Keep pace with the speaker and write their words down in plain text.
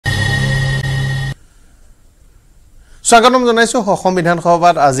স্বাগতম জনাইছো অসম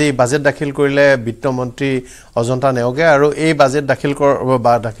বিধানসভাত আজি বাজেট দাখিল কৰিলে বিত্তমন্ত্ৰী অজন্তা নেওগে আৰু এই বাজেট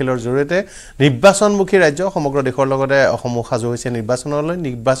দাখিলৰ জৰিয়তে নিৰ্বাচনমুখী ৰাজ্য সমগ্ৰ দেশৰ লগতে অসম সাজু হৈছে নিৰ্বাচনলৈ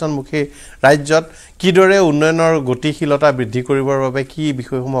নিৰ্বাচনমুখী ৰাজ্যত কিদৰে উন্নয়নৰ গতিশীলতা বৃদ্ধি কৰিবৰ বাবে কি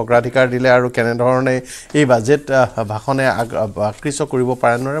বিষয়সমূহ অগ্ৰাধিকাৰ দিলে আৰু কেনে ধৰণে এই বাজেট ভাষণে আকৃষ্ট কৰিব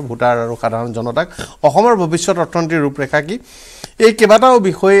পাৰে নৰে ভোটাৰ আৰু সাধাৰণ জনতাক অসমৰ ভৱিষ্যত অৰ্থনীতিৰ ৰূপৰেখা কি এই কেবাটাও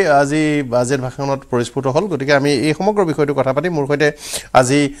বিষয় আজি বাজেট ভাষণত পৰিস্ফুট হল গতিকে আমি এই সমগ্ৰ বিষয়টো কথা পাতি মোৰ সৈতে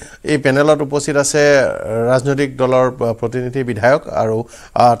আজি এই পেনেলত উপস্থিত আছে ৰাজনৈতিক দলৰ প্ৰতিনিধি বিধায়ক আৰু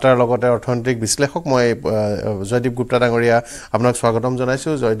তাৰ লগতে অৰ্থনৈতিক বিশ্লেষক মই জয়দীপ গুপ্তা ডাঙৰীয়া আপোনাক স্বাগতম জনাইছো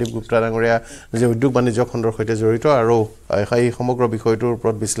জয়দীপ গুপ্তা ডাঙৰীয়া যে উদ্যোগ বাণিজ্য খণ্ডৰ সৈতে জড়িত আৰু এই সমগ্ৰ বিষয়টোৰ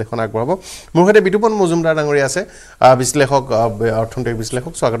ওপৰত বিশ্লেষণ আগবঢ়াব মোৰ সৈতে বিতুপন মজুমদাৰ ডাঙৰীয়া আছে বিশ্লেষক অৰ্থনৈতিক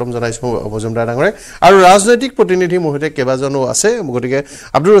বিশ্লেষক স্বাগতম জনাইছো মজুমদাৰ ডাঙৰীয়া আৰু ৰাজনৈতিক প্ৰতিনিধি মোৰ সৈতে কেবাজনো আছে গতিকে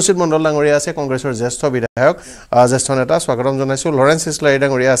আব্দুল ৰছিদ মণ্ডল ডাঙৰীয়া আছে কংগ্ৰেছৰ জ্যেষ্ঠ বিধায়ক জ্যেষ্ঠ নেতা স্বাগতম জনাইছো লৰেন্স ইছলাই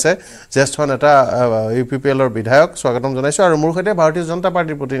ডাঙৰীয়া আছে জ্যেষ্ঠ নেতা ইউপিপিএলৰ বিধায়ক স্বাগতম জনাইছো আৰু মোৰ সৈতে ভাৰতীয় জনতা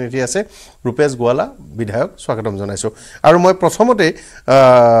পাৰ্টিৰ প্ৰতিনিধি আছে ৰূপেশ গোৱালা বিধায়ক স্বাগতম জনাইছো আৰু মই প্ৰথমতে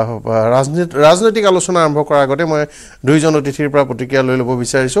ৰাজনৈতিক আলোচনা আৰম্ভ কৰাৰ আগতে মই দুইজন অতিথিৰ পৰা প্ৰতিক্ৰিয়া লৈ ল'ব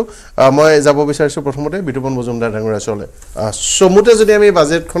বিচাৰিছো মই যাব বিচাৰিছো প্ৰথমতে বিতুপন মজুমদাৰ ডাঙৰীয়া চলে সমুতে যদি আমি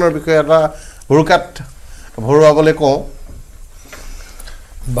বাজেটখনৰ বিষয়ে এটা ভুৰুকাত ভৰুৱাবলৈ কওঁ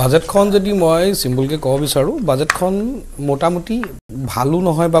বাজেটখন যদি মই সিম্পলকে ক'ব বিচাৰো বাজেটখন মোটামুটি ভালো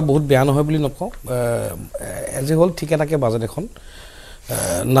নহয় বা বহুত বেয়া নহয় বুলি নকওঁ এজ এ হোল ঠিকে থাকে বাজেট এখন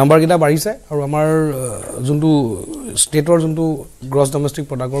নাম্বাৰ কিটা বাঢ়িছে আৰু আমাৰ যোনটো ষ্টেটৰ যোনটো গ্ৰছ ডমেষ্টিক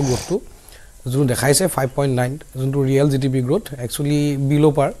প্ৰডাক্টৰ গ্ৰোথটো যোনটো দেখাইছে 5.9 যোনটো ৰিয়েল জিডিপি গ্ৰোথ একচুয়ালি বিলো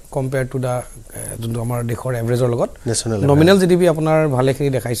পাৰ কম্পেয়াৰ টু দা যোনটো আমাৰ দেশৰ এভাৰেজৰ লগত নমিনেল জিডিপি আপোনাৰ ভালেখিনি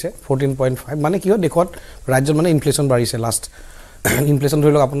দেখাইছে 14.5 মানে কি হয় দেশত ৰাজ্যত মানে ইনফ্লেশ্যন বাঢ়িছে লাষ্ট ইনফ্লেশ্যন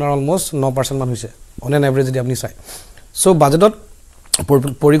ধৰি লওক আপোনাৰ অলমোষ্ট 9% মান হৈছে অন এন এভাৰেজ যদি আপুনি চাই সো বাজেটত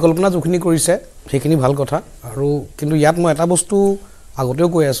পৰিকল্পনা যোনখিনি কৰিছে সেইখিনি ভাল কথা আৰু কিন্তু ইয়াত মই এটা বস্তু আগতেও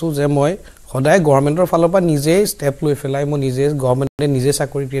কৈ আছো যে মই সদায় গভৰ্ণমেণ্টৰ ফালৰ পৰা নিজে ষ্টেপ লৈ ফেলাই মই নিজে গভৰ্ণমেণ্টে নিজে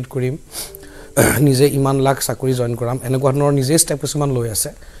চাকৰি ক্ৰিয়েট কৰিম নিজে ইমান লাখ চাকৰি জয়েন কৰাম এনেকুৱা ধৰণৰ নিজে ষ্টেপ কিছুমান লৈ আছে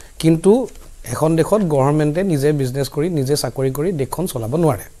কিন্তু এখন দেশত গভৰ্ণমেণ্টে নিজে বিজনেছ কৰি নিজে চাকৰি কৰি দেশখন চলাব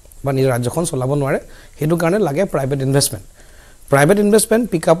নোৱাৰে বা নিজৰ ৰাজ্যখন চলাব নোৱাৰে সেইটো কাৰণে লাগে প্ৰাইভেট ইনভেষ্টমেণ্ট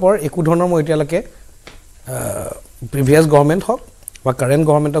পিকআপৰ একো ধৰণৰ মই এতিয়ালৈকে প্ৰিভিয়াছ গভৰ্ণমেণ্ট হওক বা কাৰেণ্ট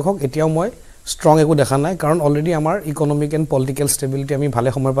গভৰ্ণমেণ্টক হওক এতিয়াও মই ষ্ট্ৰং একো দেখা নাই কাৰণ অলৰেডি আমাৰ ইকনমিক এণ্ড পলিটিকেল ষ্টেবিলিটি আমি ভালে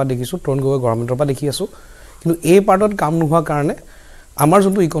সময়ৰ পৰা দেখিছোঁ তৰুণ গগৈ গভৰ্ণমেণ্টৰ পৰা দেখি আছোঁ কিন্তু এই পাৰ্টত কাম নোহোৱাৰ কাৰণে আমাৰ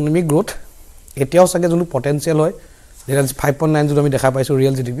যোনটো ইকনমিক গ্ৰোথ এতিয়াও চাগে যোনটো পটেঞ্চিয়েল হয় 5.9 যোনটো আমি দেখা পাইছোঁ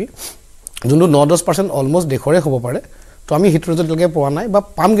ৰিয়েল জিডিপি যোনটো 9-10% অলমোষ্ট দেশৰে হ'ব পাৰে তো আমি সেইটো যেতিয়ালৈকে পোৱা নাই বা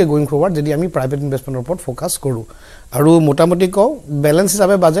পামগে গোইং ফৰৱাৰ্ড যদি আমি প্ৰাইভেট ইনভেষ্টমেণ্টৰ ওপৰত ফ'কাছ কৰোঁ আৰু মোটামুটি কওঁ বেলেঞ্চ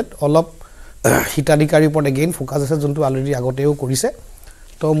হিচাপে বাজেট অলপ হিতাধিকাৰীৰ ওপৰত এগেইন ফ'কাছ আছে যোনটো অলৰেডি আগতেও কৰিছে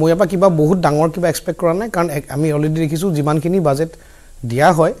তো মই ইয়াৰ পৰা কিবা বহুত ডাঙৰ কিবা এক্সপেক্ট কৰা নাই কাৰণ আমি অলৰেডি দেখিছোঁ যিমানখিনি বাজেট দিয়া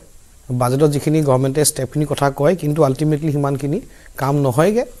হয় বাজেটত যিখিনি গভৰ্ণমেণ্টে ষ্টেপখিনি কথা কয় কিন্তু আল্টিমেটলি সিমানখিনি কাম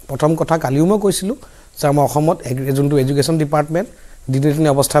নহয়গৈ প্ৰথম কথা কালিও মই কৈছিলোঁ যে আমাৰ অসমত যোনটো এডুকেশ্যন ডিপাৰ্টমেণ্ট দিনে দিনে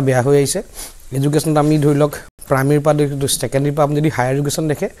অৱস্থা বেয়া হৈ আহিছে এডুকেশ্যনত আমি ধৰি লওক প্ৰাইমেৰীৰ পৰা ছেকেণ্ডেৰীৰ পৰা আপুনি যদি হায়াৰ এডুকেশ্যন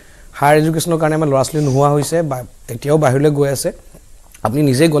দেখে হায়াৰ এডুকেশ্যনৰ কাৰণে আমাৰ ল'ৰা ছোৱালী নোহোৱা হৈছে বা এতিয়াও বাহিৰলৈ গৈ আছে আপুনি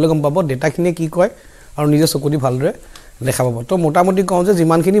নিজেই গ'লে গম পাব ডেটাখিনিয়ে কি কয় আৰু নিজে চকু দি ভালদৰে দেখা পাব তো মোটামুটি কওঁ যে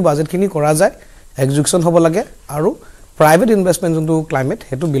যিমানখিনি বাজেটখিনি কৰা যায় এক্সিকিউশ্যন হ'ব লাগে আৰু প্ৰাইভেট ইনভেষ্টমেণ্ট যোনটো ক্লাইমেট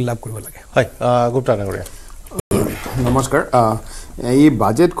সেইটো বিল্ড আপ কৰিব লাগে হয় গুপ্তা ডাঙৰীয়া নমস্কাৰ এই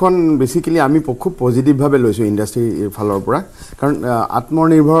বাজেটখন বেসিক্যালি আমি খুব পজিটিভভাৱে লৈছোঁ ইণ্ডাষ্ট্ৰীৰ ফালৰ পৰা কাৰণ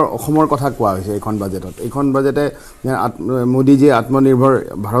আত্মনিৰ্ভৰ অসমৰ কথা কোৱা হৈছে এইখন বাজেটত এইখন বাজেটে মোদীজীয়ে আত্মনিৰ্ভৰ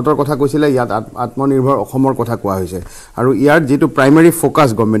ভাৰতৰ কথা কৈছিলে ইয়াত আত্মনিৰ্ভৰ অসমৰ কথা কোৱা হৈছে আৰু ইয়াৰ যিটো primary focus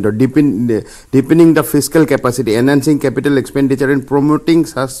গভৰ্ণমেণ্টৰ deepening the fiscal capacity এনহেন্সিং capital expenditure and promoting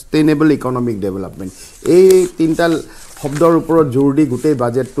sustainable economic development এই তিনিটা শব্দৰ ওপৰত জোৰ দি গোটেই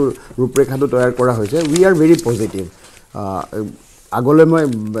বাজেটটোৰ ৰূপৰেখাটো তৈয়াৰ কৰা হৈছে উই আৰ ভেৰি পজিটিভ আগলৈ মই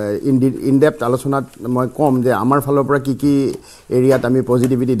ইনডেপ্থ আলোচনাত মই ক'ম যে আমাৰ ফালৰ পৰা কি কি এৰিয়াত আমি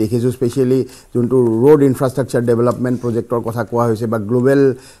পজিটিভিটি দেখিছোঁ স্পেচিয়েলি যোনটো ৰোড ইনফ্ৰাষ্ট্ৰাকচাৰ ডেভেলপমেণ্ট প্ৰজেক্টৰ কথা কোৱা হৈছে বা গ্ল'বেল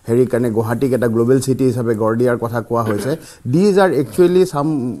হেৰিৰ কাৰণে গুৱাহাটীক এটা গ্ল'বেল চিটি হিচাপে গঢ় দিয়াৰ কথা কোৱা হৈছে দিজ আৰ একচুৱেলি চাম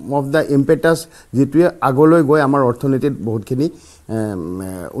অফ দ্য ইম্পেটাছ যিটোৱে আগলৈ গৈ আমাৰ অৰ্থনীতিত বহুতখিনি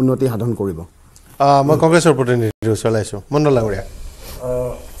উন্নতি সাধন কৰিব মই কংগ্ৰেছৰ প্ৰতিনিধি চলাইছোঁ মণ্ডল ডাঙৰীয়া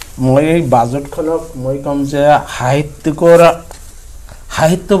মই এই বাজেটখনক মই ক'ম যে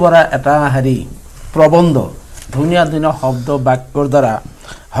সাহিত্য পৰা এটা প্ৰবন্ধ ধুনীয়া ধুনীয়া শব্দ বাক্যৰ দ্বাৰা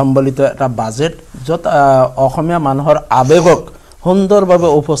সম্বলিত এটা বাজেট য'ত অসমীয়া মানুহৰ আৱেগক সুন্দৰভাৱে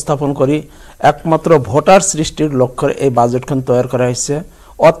উপস্থাপন কৰি একমাত্ৰ ভোটাৰ সৃষ্টিৰ লক্ষ্যৰে এই বাজেটখন তৈয়াৰ কৰা হৈছে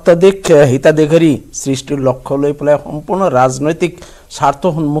অত্যাধিক হিতাধিকাৰী সৃষ্টিৰ লক্ষ্য লৈ পেলাই সম্পূৰ্ণ ৰাজনৈতিক স্বাৰ্থ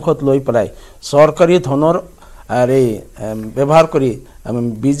সন্মুখত লৈ পেলাই চৰকাৰী ধনৰ ব্যৱহাৰ কৰি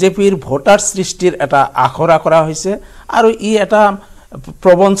বিজেপিৰ ভোটাৰ সৃষ্টিৰ এটা আখৰা কৰা হৈছে আৰু ই এটা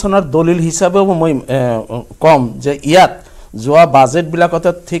প্ৰবঞ্চনাৰ দলিল হিচাপেও মই কম যে ইয়াত যোৱা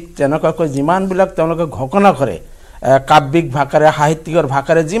বাজেটবিলাকতে ঠিক তেনেকুৱাকৈ যিমানবিলাক তেওঁলোকে ঘোষণা কৰে কাব্যিক ভাষাৰে সাহিত্যিকৰ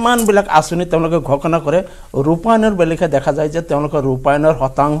ভাষাৰে যিমানবিলাক আঁচনি তেওঁলোকে ঘোষণা কৰে ৰূপায়ণৰ বেলেগে দেখা যায় যে তেওঁলোকৰ ৰূপায়ণৰ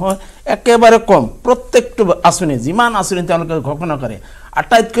শতাংশ একেবাৰে কম প্ৰত্যেকটো আঁচনি যিমান আঁচনি তেওঁলোকে ঘোষণা কৰে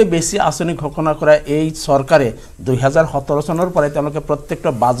আটাইতকৈ বেছি আঁচনি ঘোষণা কৰা এই চৰকাৰে 2017 চনৰ পৰাই তেওঁলোকে প্ৰত্যেকটো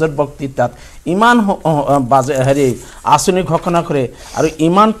বাজেট বক্তৃতাত ইমান আঁচনি ঘোষণা কৰে আৰু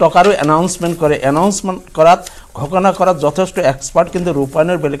ইমান টকাৰো এনাউন্সমেণ্ট কৰে এনাউন্সমেণ্ট কৰাত ঘোষণা কৰাত যথেষ্ট এক্সপাৰ্ট কিন্তু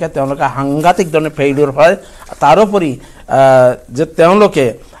ৰূপায়ণৰ বেলেগে তেওঁলোকে সাংঘাতিক ধৰণে ফেইলিয়ৰ হয় তাৰোপৰি যে তেওঁলোকে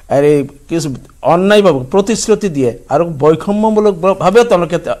কিছু অন্যায়ভাৱে প্ৰতিশ্ৰুতি দিয়ে আৰু বৈষম্যমূলকভাৱে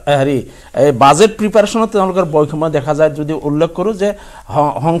তেওঁলোকে বাজেট প্ৰিপাৰেশ্যনত তেওঁলোকৰ বৈষম্য দেখা যায় যদি উল্লেখ কৰোঁ যে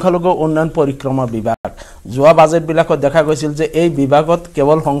সংখ্যালঘু উন্নয়ন পৰিক্ৰমা বিভাগ যোৱা বাজেটবিলাকত দেখা গৈছিল যে এই বিভাগত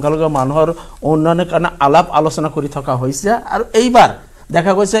কেৱল সংখ্যালঘু মানুহৰ উন্নয়নৰ কাৰণে আলাপ আলোচনা কৰি থকা হৈছে আৰু এইবাৰ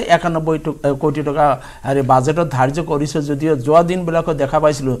দেখা গৈছে 91 কোটি টকা বাজেটত ধাৰ্য কৰিছে যদিও যোৱা দিনবিলাকত দেখা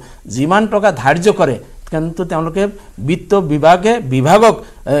পাইছিলোঁ যিমান টকা ধাৰ্য কৰে কিন্তু তেওঁলোকে বিত্ত বিভাগক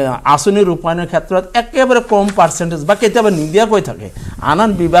আঁচনি ৰূপায়ণৰ ক্ষেত্ৰত একেবাৰে কম পাৰ্চেণ্টেজ বা কেতিয়াবা নিদিয়াকৈ থাকে আন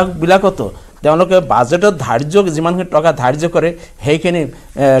বিভাগবিলাকতো তেওঁলোকে বাজেটত ধাৰ্য যিমানখিনি টকা ধাৰ্য কৰে সেইখিনি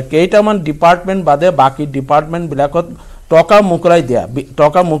কেইটামান ডিপাৰ্টমেণ্ট বাদে বাকী ডিপাৰ্টমেণ্টবিলাকত টকা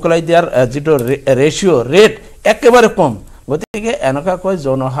মোকলাই দিয়াৰ যিটো ৰেট একেবাৰে কম গতিকে এনেকুৱাকৈ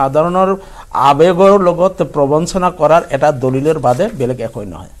জনসাধাৰণৰ আবেগৰ লগত প্ৰবঞ্চনা কৰাৰ এটা দলিলৰ বাদে বেলেগ একো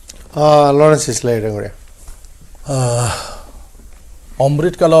নহয় লৰেন্স ইছলাইৰে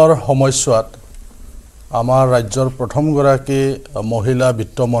অমৃতকালৰ সময়ছোৱাত আমাৰ ৰাজ্যৰ প্ৰথমগৰাকী মহিলা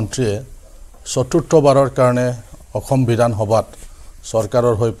বিত্তমন্ত্ৰীয়ে চতুৰ্থবাৰৰ কাৰণে অসম বিধানসভাত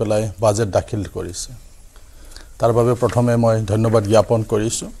চৰকাৰৰ হৈ পেলাই বাজেট দাখিল কৰিছে তাৰ বাবে প্ৰথমে মই ধন্যবাদ জ্ঞাপন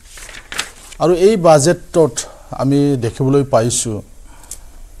কৰিছোঁ আৰু এই বাজেটত আমি দেখিবলৈ পাইছোঁ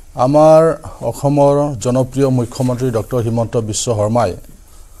আমাৰ অসমৰ জনপ্ৰিয় মুখ্যমন্ত্ৰী ডক্টৰ হিমন্ত বিশ্ব শৰ্মাই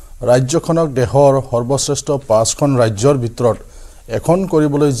ৰাজ্যখনক দেশৰ সৰ্বশ্ৰেষ্ঠ 5খন ৰাজ্যৰ ভিতৰত এখন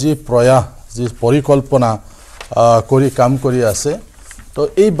কৰিবলৈ যি প্ৰয়াস যি পৰিকল্পনা কৰি কাম কৰি আছে তো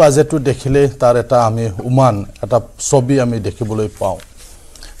এই বাজেটটো দেখিলে তাৰ এটা আমি এটা ছবি আমি দেখিবলৈ পাওঁ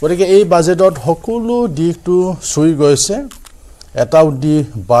গতিকে এই বাজেটত সকলো দিশটো চুই গৈছে এটাও দি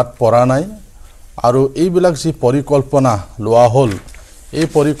বাদ পৰা নাই আৰু এইবিলাক যি পৰিকল্পনা লোৱা হ'ল এই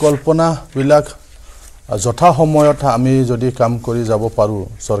পৰিকল্পনাবিলাক যথা সময়ত আমি যদি কাম কৰি যাব পাৰোঁ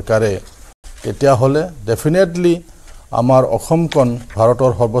চৰকাৰে তেতিয়াহ'লে ডেফিনেটলি আমাৰ অসমখন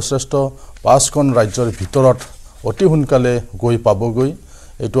ভাৰতৰ সৰ্বশ্ৰেষ্ঠ 5খন ৰাজ্যৰ ভিতৰত অতি সোনকালে গৈ পাবগৈ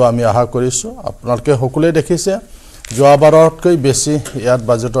এইটো আমি আশা কৰিছোঁ আপোনালোকে সকলোৱে দেখিছে যোৱাবাৰতকৈ বেছি ইয়াত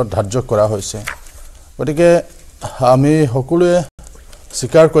বাজেটত ধাৰ্য কৰা হৈছে গতিকে আমি সকলোৱে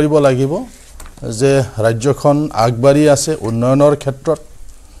স্বীকাৰ কৰিব লাগিব যে ৰাজ্যখন আগবাঢ়ি আছে উন্নয়নৰ ক্ষেত্ৰত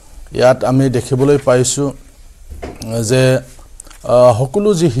ইয়াত আমি দেখিবলৈ পাইছোঁ যে সকলো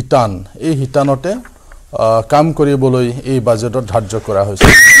যি হিতান এই হিতানতে কাম কৰিবলৈ এই বাজেটত ধাৰ্য কৰা হৈছে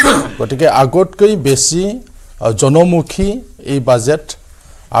গতিকে আগতকৈ বেছি জনমুখী এই বাজেট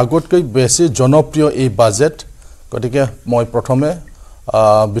আগতকৈ বেছি জনপ্ৰিয় এই বাজেট গতিকে মই প্ৰথমে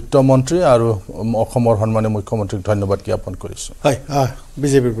বিত্তমন্ত্ৰী আৰু অসমৰ সন্মানীয় মুখ্যমন্ত্ৰীক ধন্যবাদ জ্ঞাপন কৰিছোঁ হয়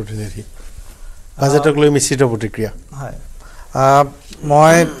বিজেপিৰ প্ৰতিনিধি বাজেটক লৈ মিশ্ৰিত প্ৰতিক্ৰিয়া হয়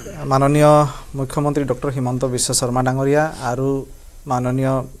মই মাননীয় মুখ্যমন্ত্ৰী ডক্টৰ হিমন্ত বিশ্ব শৰ্মা ডাঙৰীয়া আৰু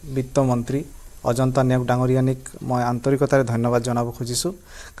মাননীয় বিত্তমন্ত্ৰী অজন্তা নেওগ ডাঙৰীয়ানিক মই আন্তৰিকতাৰে ধন্যবাদ জনাব খুজিছোঁ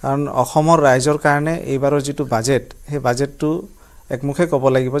কাৰণ অসমৰ ৰাইজৰ কাৰণে এইবাৰৰ যিটো বাজেট সেই বাজেটটো একমুখে ক'ব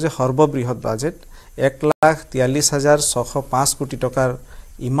লাগিব যে সৰ্ববৃহৎ বাজেট 1,43,605 কোটি টকাৰ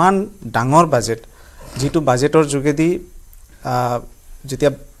ইমান ডাঙৰ বাজেট যিটো বাজেটৰ যোগেদি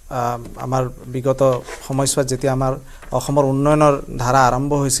যেতিয়া আমাৰ বিগত সময়ছোৱাত যেতিয়া আমাৰ অসমৰ উন্নয়নৰ ধাৰা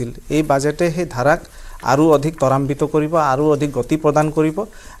আৰম্ভ হৈছিল এই বাজেটে সেই ধাৰাক আৰু অধিক ত্বৰান্বিত কৰিব আৰু অধিক গতি প্ৰদান কৰিব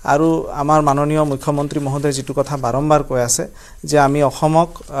আৰু আমাৰ মাননীয় মুখ্যমন্ত্ৰী মহোদয় যিটো কথা বাৰম্বাৰ কৈ আছে যে আমি অসমক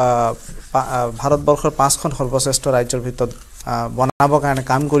ভাৰতবৰ্ষৰ 5খন সৰ্বশ্ৰেষ্ঠ ৰাজ্যৰ ভিতৰত বনাবৰ কাৰণে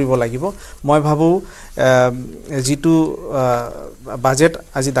কাম কৰিব লাগিব মই ভাবোঁ যিটো বাজেট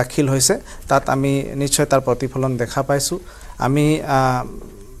আজি দাখিল হৈছে তাত আমি নিশ্চয় তাৰ প্ৰতিফলন দেখা পাইছোঁ আমি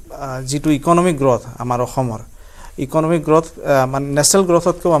যিটো ইকনমিক গ্ৰথ আমাৰ অসমৰ ইকনমিক গ্ৰথ মানে নেশ্যনেল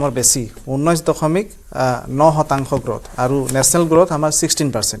গ্ৰথতকৈও আমাৰ বেছি 19.9% গ্ৰথ আৰু নেশ্যনেল গ্ৰথ আমাৰ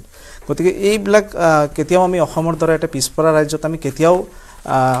 16%। গতিকে এইবিলাক কেতিয়াও আমি অসমৰ দৰে এটা পিছপৰা ৰাজ্যত আমি কেতিয়াও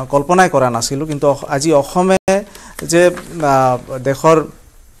কল্পনাই কৰা নাছিলোঁ, কিন্তু আজি অসমে যে দেশৰ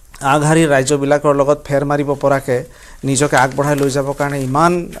আগশাৰীৰ ৰাজ্যবিলাকৰ লগত ফেৰ মাৰিব পৰাকৈ নিজকে আগবঢ়াই লৈ যাবৰ কাৰণে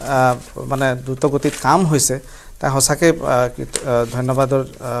ইমান মানে দ্ৰুতগতিত কাম হৈছে তাই সঁচাকৈ ধন্যবাদৰ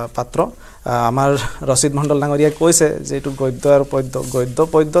পাত্ৰ আমাৰ ৰচিদ মণ্ডল ডাঙৰীয়াই কৈছে যে এইটো গদ্য আৰু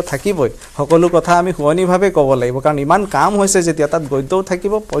পদ্য থাকিবই সকলো কথা আমি শুৱনিভাৱে ক'ব লাগিব কাৰণ ইমান কাম হৈছে যেতিয়া তাত গদ্যও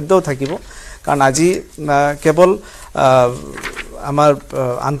থাকিব পদ্যও থাকিব কাৰণ আজি কেৱল আমাৰ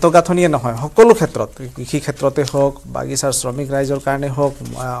আন্তঃগাঁথনিয়ে নহয় সকলো ক্ষেত্ৰত কৃষি ক্ষেত্ৰতে হওক বাগিচাৰ শ্ৰমিক ৰাইজৰ কাৰণে হওক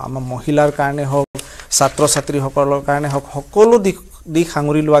আমাৰ মহিলাৰ কাৰণে হওক ছাত্ৰ ছাত্ৰীসকলৰ কাৰণে হওক সকলো দিশ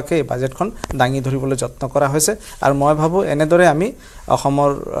সাঙুৰি লোৱাকৈ এই বাজেটখন দাঙি ধৰিবলৈ যত্ন কৰা হৈছে আৰু মই ভাবোঁ এনেদৰে আমি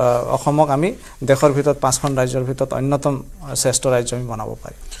অসমক আমি দেশৰ ভিতৰত 5খন ৰাজ্যৰ ভিতৰত অন্যতম শ্ৰেষ্ঠ ৰাজ্য আমি বনাব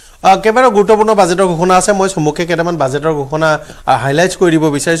পাৰিম কেইবাটাও গুৰুত্বপূৰ্ণ বাজেটৰ ঘোষণা আছে মই চমুকে কেইটামান বাজেটৰ ঘোষণা হাইলাইট কৰি দিব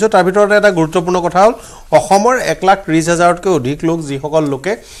বিচাৰিছোঁ তাৰ ভিতৰত এটা গুৰুত্বপূৰ্ণ কথা হ'ল অসমৰ 1,30,000তকৈ অধিক লোক যিসকল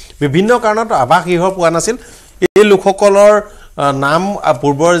লোকে বিভিন্ন কাৰণত আৱাস গৃহ পোৱা নাছিল এই লোকসকলৰ নাম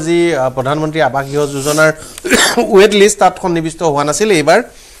পূৰ্বৰ যি প্ৰধানমন্ত্ৰী আৱাস গৃহ যোজনাৰ ৱেট লিষ্ট তাত সন্নিৱিষ্ট হোৱা নাছিল এইবাৰ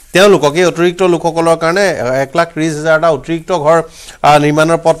তেওঁলোকক এই অতিৰিক্ত লোকসকলৰ কাৰণে 1,30,000টা অতিৰিক্ত ঘৰ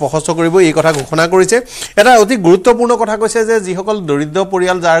নিৰ্মাণৰ পথ প্ৰশস্ত কৰিব এই কথা ঘোষণা কৰিছে এটা অতি গুৰুত্বপূৰ্ণ কথা কৈছে যে যিসকল দৰিদ্ৰ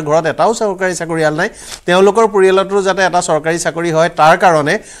পৰিয়াল যাৰ ঘৰত এটাও চৰকাৰী চাকৰিয়াল নাই তেওঁলোকৰ পৰিয়ালতো যাতে এটা চৰকাৰী চাকৰি হয় তাৰ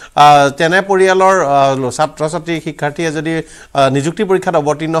কাৰণে তেনে পৰিয়ালৰ ছাত্ৰ ছাত্ৰী শিক্ষাৰ্থীয়ে যদি নিযুক্তি পৰীক্ষাত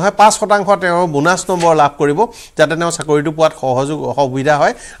অৱতীৰ্ণ হয় 5% তেওঁ বোনাছ নম্বৰ লাভ কৰিব যাতে তেওঁ চাকৰিটো পোৱাত সুবিধা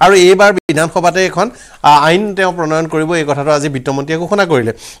হয় আৰু এইবাৰ বিধানসভাতে এখন আইন তেওঁ প্ৰণয়ন কৰিব এই কথাটো আজি বিত্তমন্ত্ৰীয়ে ঘোষণা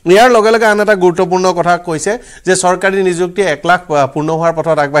কৰিলে ইয়াৰ লগে লগে আন এটা গুৰুত্বপূৰ্ণ কথা কৈছে যে চৰকাৰী নিযুক্তি 1 লাখ পূৰ্ণ হোৱাৰ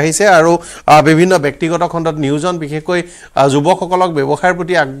পথত আগবাঢ়িছে আৰু বিভিন্ন ব্যক্তিগত খণ্ডত নিয়োজন বিশেষকৈ যুৱকসকলক ব্যৱসায়ৰ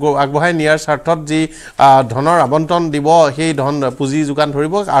প্ৰতি আগবঢ়াই নিয়াৰ স্বাৰ্থত যি ধনৰ আবণ্টন দিব সেই ধন পুঁজি যোগান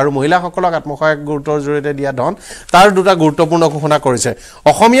ধৰিব আৰু মহিলাসকলক আত্মসহায়ক গোটৰ জৰিয়তে দিয়া ধন তাৰ দুটা গুৰুত্বপূৰ্ণ ঘোষণা কৰিছে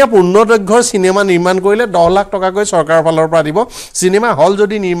অসমীয়া পূৰ্ণদৈৰ্ঘ্যৰ চিনেমা নিৰ্মাণ কৰিলে 10 লাখ টকাকৈ চৰকাৰৰ ফালৰ পৰা দিব চিনেমা হল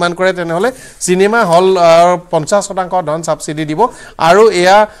যদি নিৰ্মাণ কৰে তেনেহলে চিনেমা হল 50% ধন সাবসিডি দিব আৰু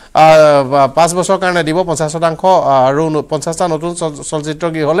এয়া 5 বছৰ কাৰণে দিব 50% আৰু 50টা নতুন চলচ্চিত্ৰ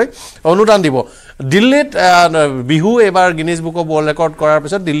গৃহলৈ অনুদান দিব দিল্লীত বিহু এবাৰ Guinness book of world record কৰাৰ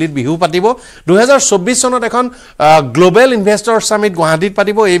পিছত দিল্লীত বিহু পাতিব 2024 চনত এখন গ্লোবেল ইনভেষ্টৰ সামিট গুৱাহাটীত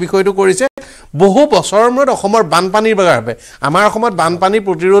পাতিব এই বিষয়টো কৰিছে বহু বছৰৰ মূৰত অসমৰ বানপানীৰ বাবে আমাৰ অসমত বানপানী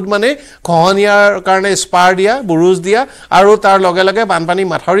প্ৰতিৰোধ মানে খহনীয়াৰ কাৰণে স্পাৰ দিয়া বুৰুজ দিয়া আৰু তাৰ লগে লগে বানপানী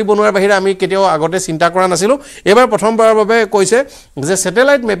মাথাউৰি বনোৱাৰ বাহিৰে আমি কেতিয়াও আগতে চিন্তা কৰা নাছিলো এবাৰ প্ৰথমবাৰৰ বাবে কৈছে যে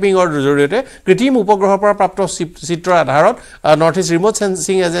স্যাটেলাইট মেপিংৰ জৰিয়তে কৃত্ৰিম উপগ্ৰহৰ পৰা প্ৰাপ্ত চিত্ৰৰ আধাৰত নৰ্থ ইষ্ট ৰিমোট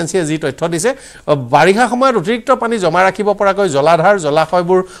সেন্সিং এজেন্সিয়ে যি তথ্য দিছে বাৰিষা সময়ত অতিৰিক্ত পানী জমা ৰাখিব পৰাকৈ জলাধাৰ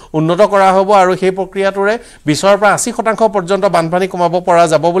জলাশয়বোৰ উন্নত কৰা হ'ব আৰু সেই প্ৰক্ৰিয়াটোৰে 20 পৰা 80% পৰ্যন্ত বানপানী কমাব পৰা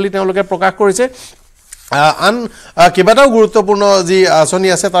যাব বুলি তেওঁলোকে প্ৰকাশ কৰিছে আন কেইবাটাও গুৰুত্বপূৰ্ণ যি আঁচনি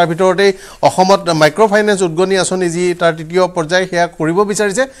আছে তাৰ ভিতৰতে অসমত মাইক্ৰ ফাইনেন্স উদ্গনি আঁচনি যি তাৰ তৃতীয় পৰ্যায় সেয়া কৰিব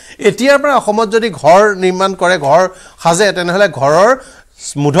বিচাৰিছে এতিয়াৰ পৰা অসমত যদি ঘৰ নিৰ্মাণ কৰে ঘৰ সাজে তেনেহলে ঘৰৰ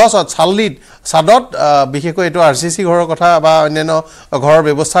মুধছত ছাদত বিশেষকৈ এটো আৰসিসি ঘৰৰ কথা বা অন্যান্য ঘৰৰ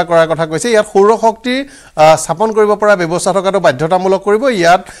ব্যৱস্থা কৰাৰ কথা কৈছে ইয়াত সৌৰ শক্তি স্থাপন কৰিব পৰা ব্যৱস্থা থকাটো বাধ্যতামূলক কৰিব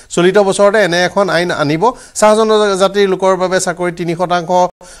ইয়াত চলিত বছৰতে এনে এখন আইন আনিব চাহ জনজাতিৰ লোকৰ বাবে চাকৰি 3%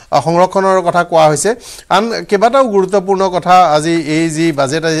 সংৰক্ষণৰ কথা কোৱা হৈছে আন কেইবাটাও গুৰুত্বপূৰ্ণ কথা আজি এই যি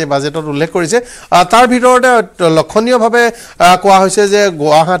বাজেটত উল্লেখ কৰিছে তাৰ ভিতৰতে লক্ষণীয়ভাৱে কোৱা হৈছে যে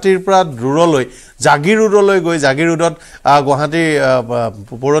গুৱাহাটীৰ পৰা দূৰলৈ জাগিৰ ৰোডলৈ গৈ জাগিৰ ৰোডত গুৱাহাটী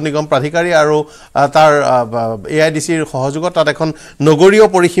পৌৰ নিগম প্ৰাধিকাৰী আৰু তাৰ এআইডিচিৰ সহযোগত তাত এখন নগৰীয়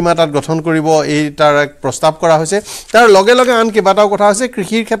পৰিসীমা তাত গঠন কৰিব এই তাৰ এক প্ৰস্তাৱ কৰা হৈছে তাৰ লগে লগে আন কেইবাটাও কথা আছে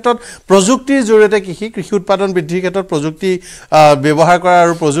কৃষিৰ ক্ষেত্ৰত প্ৰযুক্তিৰ জৰিয়তে কৃষি উৎপাদন বৃদ্ধিৰ ক্ষেত্ৰত প্ৰযুক্তি ব্যৱহাৰ কৰা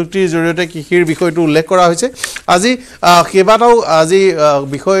আৰু প্ৰযুক্তিৰ জৰিয়তে কৃষিৰ বিষয়টো উল্লেখ কৰা হৈছে আজি কেইবাটাও আজি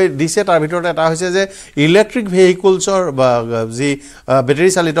বিষয় দিছে তাৰ ভিতৰত এটা হৈছে যে ইলেক্ট্ৰিক ভেহিকলছৰ যি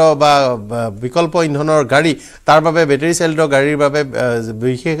বেটাৰী চালিত বা বিকল্প ইন্ধনৰ গাড়ী তাৰ বাবে বেটাৰী চালিত গাড়ীৰ বাবে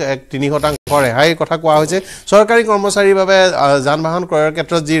বিশেষ 3% ৰেহাই কথা কোৱা হৈছে চৰকাৰী কৰ্মচাৰীৰ বাবে যান বাহন ক্ৰয়ৰ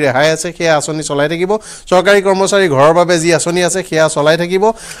ক্ষেত্ৰত যি ৰেহাই আছে সেয়া আঁচনি চলাই থাকিব চৰকাৰী কৰ্মচাৰী ঘৰৰ বাবে যি আঁচনি আছে সেয়া চলাই থাকিব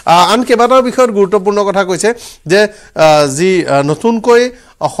আন কেইবাটাও বিষয়ত গুৰুত্বপূৰ্ণ কথা কৈছে যে যি নতুনকৈ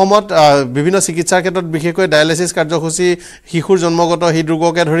অসমত বিভিন্ন চিকিৎসাৰ ক্ষেত্ৰত বিশেষকৈ ডায়ালিসিস কাৰ্যসূচী শিশুৰ জন্মগত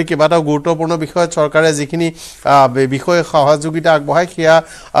হৃদৰোগকে ধৰি কেইবাটাও গুৰুত্বপূৰ্ণ বিষয়ত চৰকাৰে যিখিনি বিষয় সহযোগিতা আগবঢ়ায় সেয়া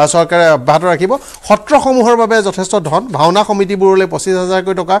চৰকাৰে অব্যাহত ৰাখিব সত্ৰসমূহৰ বাবে যথেষ্ট ধন ভাওনা সমিতিবোৰলৈ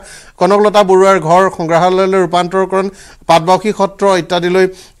 25,000 টকা কনকলতা বৰ্তা বৰুৱাৰ ঘৰ সংগ্ৰহালয়লৈ ৰূপান্তৰকৰণ পাটবাউসী সত্ৰ ইত্যাদিলৈ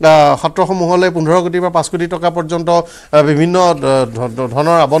সত্ৰসমূহলৈ 15 কোটি বা 5 কোটি টকা পৰ্যন্ত বিভিন্ন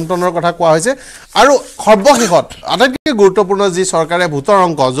ধনৰ আবণ্টনৰ কথা কোৱা হৈছে আৰু সৰ্বশেষত আটাইতকৈ গুৰুত্বপূৰ্ণ যি চৰকাৰে ভোটৰ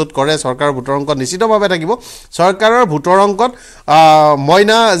অংক য'ত কৰে চৰকাৰৰ ভোটৰ অংক নিশ্চিতভাৱে থাকিব চৰকাৰৰ ভোটৰ অংকত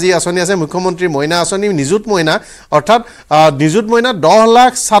মইনা যি আঁচনি আছে মুখ্যমন্ত্ৰী মইনা আঁচনি নিযুত মইনা অৰ্থাৎ নিযুত মইনা 10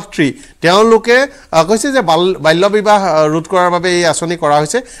 লাখ ছাত্ৰী তেওঁলোকে কৈছে যে বাল্য বিবাহ ৰোধ কৰাৰ বাবে এই আঁচনি কৰা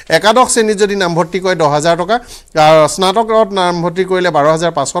হৈছে একাদশ শ্ৰেণীত যদি নামভৰ্তি কৰে 10,000 টকা স্নাতকত নামভৰ্তি কৰিলে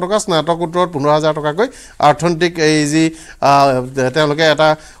 12,500 টকা স্নাতকোত্তৰত 15,000 টকাকৈ অৰ্থনৈতিক এই যি তেওঁলোকে এটা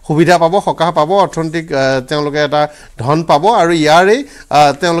সুবিধা পাব সকাহ পাব অৰ্থনৈতিক তেওঁলোকে এটা ধন পাব আৰু ইয়াৰেই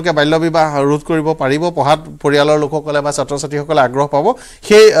তেওঁলোকে বাল্য বিবাহ ৰোধ কৰিব পাৰিব পঢ়াত পৰিয়ালৰ লোকসকলে বা ছাত্ৰ ছাত্ৰীসকলে আগ্ৰহ পাব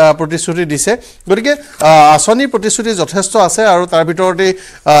সেই প্ৰতিশ্ৰুতি দিছে গতিকে আঁচনিৰ প্ৰতিশ্ৰুতি যথেষ্ট আছে আৰু তাৰ ভিতৰতে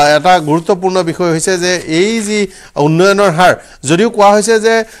এটা গুৰুত্বপূৰ্ণ বিষয় হৈছে যে এই যি উন্নয়নৰ হাৰ যদিও কোৱা হৈছে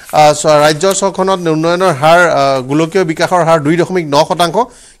যে ৰাজ্য চৰকাৰখনত উন্নয়নৰ হাৰ গোলকীয় বিকাশৰ হাৰ 2.9%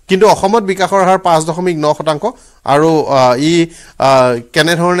 কিন্তু অসমত বিকাশৰ হাৰ 5.9% আৰু ই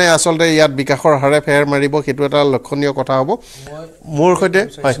কেনেধৰণে আচলতে ইয়াত বিকাশৰ হাৰে ফেৰ মাৰিব সেইটো এটা লক্ষণীয় কথা হ'ব মোৰ সৈতে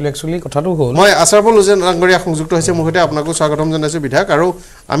একচুৱেলি কথাটো হ'ল মই আচাৰপল উজেন ডাঙৰীয়া সংযুক্ত হৈছে মোৰ সৈতে আপোনাকো স্বাগতম জনাইছোঁ বিধায়ক আৰু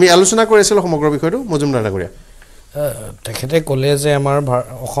আমি আলোচনা কৰি আছিলোঁ সমগ্ৰ বিষয়টো মজুমদাৰ ডাঙৰীয়া তেখেতে ক'লে যে আমাৰ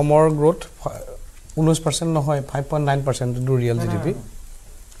অসমৰ গ্ৰোথ 19% নহয় 5.9% টু ৰিয়েল জিডিপি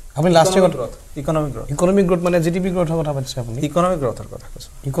আপুনি লাষ্ট ইয়াৰ ইকনমিক গ্ৰোথ মানে জিডিপি গ্ৰোথৰ কথা পাতিছে আপুনি ইকনমিক গ্ৰোথৰ কথা কৈছো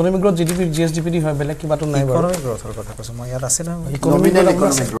ইকনমিক গ্ৰোথ জিডিপি জিএসডিপি দি হয় বেলেগ কিবাটো নাই বাৰু ইকনমিক গ্ৰোথৰ কথা কৈছো মই ইয়াত আছে না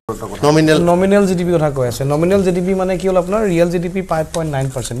নমিনেল জিডিপি কথা কৈ আছে নমিনেল জিডিপি মানে কি হ'ল আপোনাৰ ৰিয়েল জিডিপি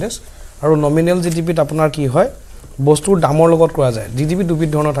 5.9% আৰু নমিনেল জিডিপিত আপোনাৰ কি হয় বস্তুৰ দামৰ লগত কৰা যায় জিডিপি দুবিধ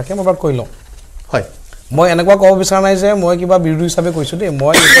ধৰণৰ থাকে মই এবাৰ কৈ লওঁ হয় মই এনেকুৱা ক'ব বিচৰা নাই যে মই কিবা বিৰোধী হিচাপে কৈছোঁ দেই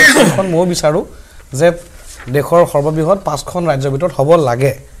মই এখন মই বিচাৰোঁ যে দেশৰ সৰ্ববৃহৎ 5খন ৰাজ্যৰ ভিতৰত হ'ব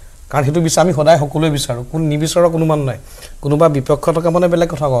লাগে কাৰণ সেইটো বিচাৰ আমি সদায় সকলোৱে বিচাৰোঁ কোন নিবিচাৰৰ কোনো মান নাই কোনোবা বিপক্ষ থকা মানে বেলেগ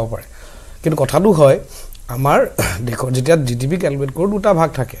কথা ক'ব পাৰে কিন্তু কথাটো হয় আমাৰ দেশৰ যেতিয়া জিডিপি কেলকুলেট কৰোঁ দুটা ভাগ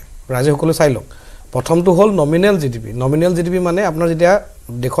থাকে ৰাজ্য সকলোৱে চাই লওক প্ৰথমটো হ'ল নমিনেল জিডিপি মানে আপোনাৰ যেতিয়া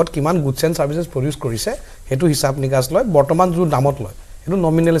দেশত কিমান গুডছ এণ্ড ছাৰ্ভিচেছ প্ৰডিউচ কৰিছে সেইটো হিচাপ নিকাচ লয় বৰ্তমান যোন দামত লয় সেইটো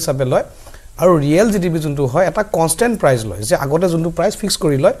নমিনেল হিচাপে লয় আৰু ৰিয়েল জিডিপি যোনটো হয় এটা কনষ্টেণ্ট প্ৰাইচ লয় যে আগতে যোনটো প্ৰাইচ ফিক্স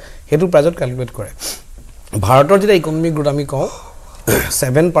কৰি লয় সেইটো প্ৰাইজত কেলকুলেট কৰে ভাৰতৰ যেতিয়া ইকনমিক গ্ৰোথ আমি কওঁ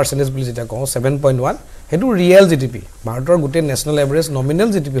 7% বুলি যেতিয়া কওঁ 7.1 সেইটো ৰিয়েল জিডিপি ভাৰতৰ গোটেই নেশ্যনেল এভাৰেজ নমিনেল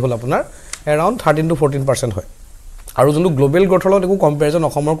জিডিপি হ'ল আপোনাৰ এৰাউণ্ড 13 to 14% হয় আৰু যোনটো গ্লোবেল গ্ৰোথৰ লগত একো কম্পেৰিজন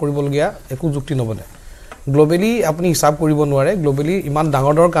অসমৰ কৰিবলগীয়া একো যুক্তি নবনে গ্লোবেলি আপুনি হিচাপ কৰিব নোৱাৰে গ্লোবেলি ইমান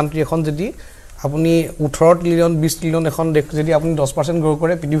ডাঙৰ কাণ্ট্ৰি এখন যদি আপুনি 18 ট্ৰিলিয়ন 20 ট্ৰিলিয়ন এখন দেশ যদি আপুনি 10% গ্ৰ'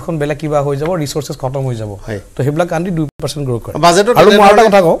 কৰে পৃথিৱীখন বেলেগ কিবা হৈ যাব ৰিচোৰ্চেছ খতম হৈ যাব তো সেইবিলাক কাণ্ট্ৰি 2% গ্ৰ' কৰে আৰু মই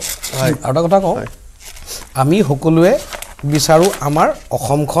এটা কথা কওঁ আমি সকলোৱে বিচাৰোঁ আমাৰ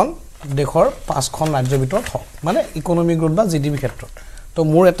অসমখন দেশৰ 5খন ৰাজ্যৰ ভিতৰত হওক মানে ইকনমিক গ্ৰোথ বা জিডিপি ক্ষেত্ৰত তো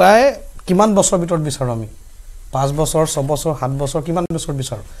মোৰ এটাই কিমান বছৰ ভিতৰত বিচাৰোঁ আমি 5 বছৰ 6 বছৰ 7 বছৰ কিমান বছৰ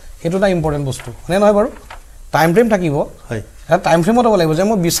বিচাৰোঁ সেইটো এটা ইম্পৰ্টেণ্ট বস্তু হয়নে নহয় বাৰু টাইম ফ্ৰেম থাকিব এটা টাইম ফ্ৰেমত হ'ব লাগিব যে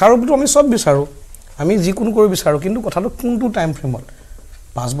মই বিচাৰোঁতো আমি চব বিচাৰোঁ আমি যিকোনো কৰি বিচাৰোঁ কিন্তু কথাটো কোনটো টাইম ফ্ৰেমত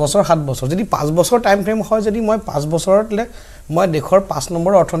 5 বছৰ 7 বছৰ যদি 5 বছৰ টাইম ফ্ৰেম হয় যদি মই 5 বছৰতলে মই দেশৰ 5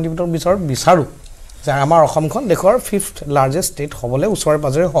 নম্বৰ অৰ্থনীতিৰ ভিতৰত বিচাৰোঁ যে আমাৰ অসমখন দেশৰ 5th লাৰ্জেষ্ট ষ্টেট হ'বলৈ ওচৰে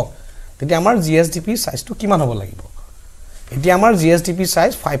পাজৰে হওক তেতিয়া আমাৰ জিএছডিপি চাইজটো কিমান হ'ব লাগিব এতিয়া আমাৰ জিএছডিপি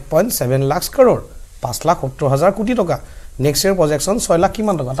চাইজ 5.7 লাখ কৰ'ৰ 5,70,000 কোটি টকা নেক্সট ইয়াৰ প্ৰজেকশ্যন 6 লাখ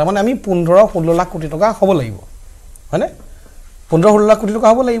কিমান টকা তাৰমানে আমি 15-16 লাখ কোটি টকা হ'ব লাগিব হয়নে 15-16 লাখ কোটি টকা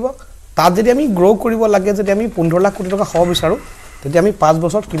হ'ব লাগিব তাত যদি আমি গ্ৰ' কৰিব লাগে যদি আমি 15 লাখ কোটি টকা হ'ব বিচাৰোঁ তেতিয়া আমি 5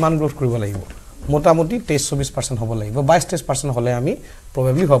 বছৰত কিমান গ্ৰ'থ কৰিব লাগিব মোটামুটি 23-24% হ'ব লাগিব 22-23% হ'লে আমি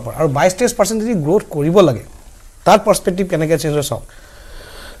প্ৰবেবলি হ'ব পাৰোঁ আৰু 22-23% যদি গ্ৰ'থ কৰিব লাগে তাৰ পাৰ্সপেক্টিভ কেনেকৈ চেঞ্জ হৈ চাওক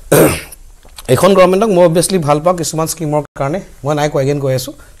এখন গভৰ্ণমেণ্টক মই অবভিয়াছলি ভাল পাওঁ কিছুমান স্কিমৰ কাৰণে মই নাই কৈ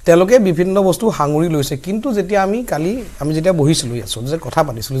আছোঁ তেওঁলোকে বিভিন্ন বস্তু সাঙুৰি লৈছে কিন্তু যেতিয়া আমি কালি আমি যেতিয়া বহিছিলোঁ আছোঁ যে কথা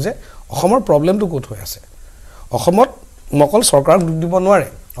পাতিছিলোঁ যে অসমৰ প্ৰব্লেমটো ক'ত হৈ আছে অসমত অকল চৰকাৰক দুখ দিব নোৱাৰে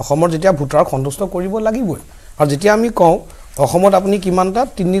অসমৰ যেতিয়া ভোটাৰক সন্তুষ্ট কৰিব লাগিবই আৰু যেতিয়া আমি কওঁ অসমত আপুনি কিমানটা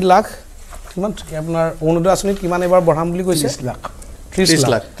 3 লাখ কিমান আপোনাৰ অৰুণোদয় আঁচনিত কিমান এবাৰ বঢ়াম বুলি কৈছে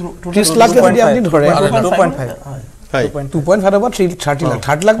 30 লাখ যদি আপুনি ধৰে 2.5 বা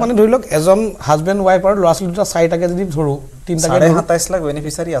 30 লাখ মানে ধৰি লওক এজন হাজবেণ্ড ৱাইফ আৰু ল'ৰা ছোৱালী দুটা 4টাকে যদি ধৰোঁ 3টাকে 27 লাখ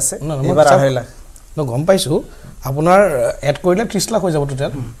বেনিফিচিয়াৰী আছে এবাৰ 2.5 লাখ ন গম পাইছোঁ আপোনাৰ এড কৰিলে 30 লাখ হৈ যাব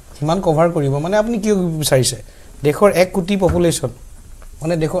টোটেল কিমান কভাৰ কৰিব মানে আপুনি কি বিচাৰিছে দেশৰ 1 কোটি পপুলেশ্যন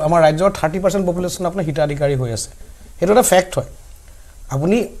মানে দেশৰ আমাৰ ৰাজ্যৰ 30% পপুলেশ্যন আপোনাৰ হিতাধিকাৰী হৈ আছে সেইটো এটা ফেক্ট হয়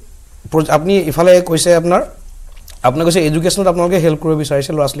আপুনি ইফালে কৈছে আপোনাৰ কৈছে এডুকেশ্যনত আপোনালোকে হেল্প কৰিব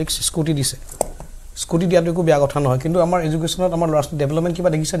বিচাৰিছে ল'ৰা ছোৱালীক স্কুটি দিছে স্কুটি দিয়াটো একো বেয়া কথা নহয় কিন্তু আমাৰ এডুকেশ্যনত আমাৰ ল'ৰা ছোৱালী ডেভেলপমেণ্ট কিবা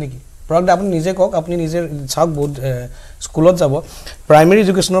দেখিছে নেকি প্ৰডাক্ট আপুনি নিজে কওক আপুনি নিজে চাওক বহুত স্কুলত যাব প্ৰাইমেৰী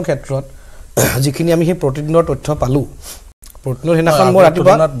এডুকেশ্যনৰ ক্ষেত্ৰত যিখিনি আমি সেই প্ৰতিদিনৰ তথ্য পালোঁ প্ৰতিদিনৰ সেইদিনাখন মই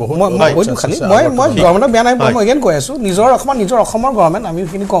ৰাতিপুৱা মই কৈছোঁ খালি মই গভৰ্ণমেণ্টক বেয়া নাই মই এগেইন কৈ আছোঁ নিজৰ অসমৰ গভৰ্ণমেণ্ট আমি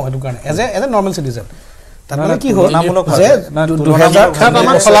সেইখিনি কওঁ সেইটো কাৰণে এজ এ নৰ্মেল চিটিজেন তাৰমানে কি হ'ল যে 2000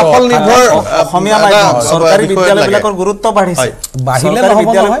 আমাৰ ফলাফল নিৰ্ভৰ অসমীয়া মাধ্যম চৰকাৰী বিদ্যালয়বিলাকৰ গুৰুত্ব বাঢ়িছে বাঢ়িলে নহ'ব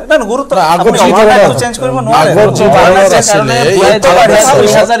নহয় না গুৰুত্ব আপুনি অভাৰলাইনটো চেঞ্জ কৰিব নোৱাৰে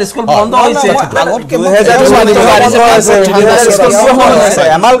স্কুল বন্ধ হৈছে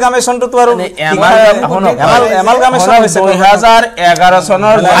এমালগামেশনটো আৰু এমালগামেশন হৈছে 2011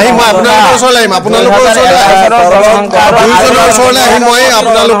 চনৰ আহি মই আপোনালোকৰ ওচৰলৈ আহিম আপোনালোকৰ ওচৰলৈ আহি মই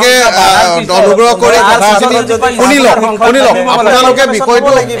আপোনালোকে অনুগ্ৰহ কৰি শুনি লওক আপোনালোকে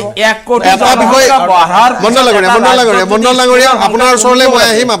বিষয়টো এটা বিষয় মণ্ডল ডাঙৰীয়া আপোনাৰ ওচৰলৈ মই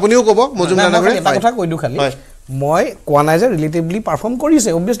আহিম আপুনিও ক'ব মজুমদাৰ ডাঙৰীয়া এটা কথা কৈ দিওঁ খালি মই কোৱা নাই যে ৰিলেটিভলি পাৰফৰ্ম কৰিছে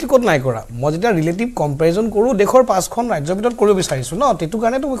অবভিয়াছলি ক'ত নাই কৰা মই যেতিয়া ৰিলেটিভ কম্পেৰিজন কৰোঁ দেশৰ 5খন ৰাজ্যৰ ভিতৰত কৰিব বিচাৰিছোঁ ন সেইটো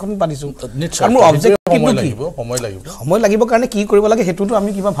কাৰণেতো মই এখন পাতিছোঁ আৰু মোৰ অবজেক্টিভটো কি সময় লাগিব কাৰণে কি কৰিব লাগে সেইটোতো আমি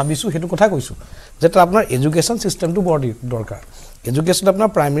কিবা ভাবিছোঁ সেইটো কথা কৈছোঁ যে আপোনাৰ এডুকেশ্যন চিষ্টেমটো বৰ দৰকাৰ এডুকেশ্যন আপোনাৰ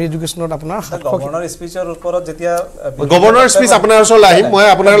প্ৰাইমেৰী এডুকেশ্যনত আপোনাৰ গভৰ্ণৰ স্পিচৰ ওপৰত যেতিয়া গভৰ্ণৰ স্পিচ আপোনাৰ ওচৰলৈ আহিম মই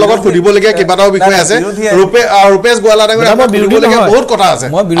আপোনাৰ লগত সুধিবলগীয়া কেইবাটাও বিষয় আছে ৰূপেশ গোৱালা ডাঙৰীয়া মই সুধিবলগীয়া বহুত কথা আছে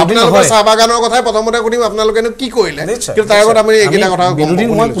আপোনালোকৰ চাহ বাগানৰ কথাই প্ৰথমতে সুধিম আপোনালোকেনো কি কৰিলে কিন্তু তাৰ আগত আমি এইকেইটা কথা বিৰোধী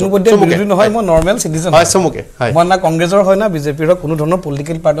মই কোনো পধ্যে বিৰোধী নহয় মই নৰ্মেল চিটিজেন হয় চমুকে মই না কংগ্ৰেছৰ হয় না বিজেপিৰ হয় কোনো ধৰণৰ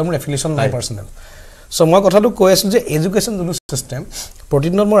পলিটিকেল পাৰ্টিৰ মোৰ এফিলিয়েশ্যন নাই পাৰ্চনেল সো মই কথাটো কৈ আছোঁ যে এডুকেশ্যন যোনটো চিষ্টেম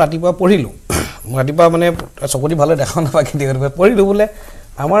প্ৰতিদিনত মই ৰাতিপুৱা পঢ়িলোঁ মই ৰাতিপুৱা মানে চকুটি ভালে দেখা নাপায় কেতিয়াবা পঢ়িলোঁ বোলে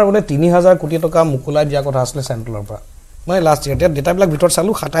আমাৰ বোলে 3000 কোটি টকা মুকুলাই দিয়া কথা আছিলে চেণ্ট্ৰেলৰ পৰা মই লাষ্ট ইয়াৰ ডেটাবিলাক ভিতৰত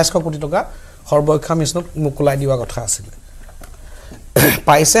চালোঁ 2700 কোটি টকা সৰ্বশিক্ষা মিছনত মুকুলাই দিয়া কথা আছিলে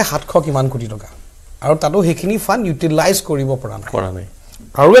পাইছে 700 কিমান কোটি টকা আৰু তাতো সেইখিনি ফাণ্ড ইউটিলাইজ কৰিব পৰা নাই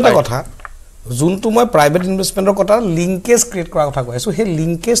আৰু এটা কথা যোনটো মই প্ৰাইভেট ইনভেষ্টমেণ্টৰ কথা লিংকেজ ক্ৰিয়েট কৰাৰ কথা কৈ আছোঁ সেই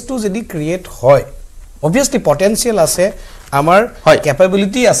লিংকেজটো যদি ক্ৰিয়েট হয় অবভিয়াছলি পটেনচিয়েল আছে আমাৰ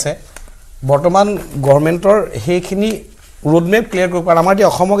কেপেবিলিটি আছে বৰ্তমান গভৰ্ণমেণ্টৰ সেইখিনি ৰোডমেপ ক্লিয়াৰ কৰিব পাৰে আমাৰ এতিয়া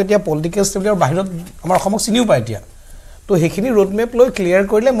অসমক এতিয়া পলিটিকেল ষ্টেবিলিটিৰ বাহিৰত আমাৰ অসমক চিনিও পায় এতিয়া তো সেইখিনি ৰোডমেপ লৈ ক্লিয়াৰ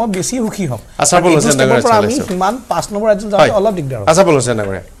কৰিলে মই বেছি সুখী হ'ম আমি সিমান 5 নম্বৰ ৰাজ্যত যাওঁতে অলপ দিগদাৰ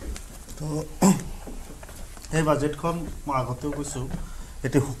তো এই বাজেটখন মই আগতেও কৈছোঁ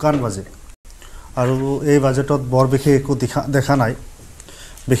এটি শুকান বাজেট আৰু এই বাজেটত বৰ বিশেষ একো দেখা নাই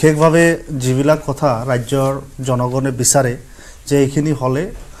বিশেষভাৱে যিবিলাক কথা ৰাজ্যৰ জনগণে বিচাৰে যে এইখিনি হ'লে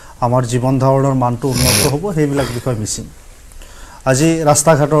আমাৰ জীৱন ধাৰণৰ মানটো উন্নত হ'ব সেইবিলাক বিষয় মিচিং আজি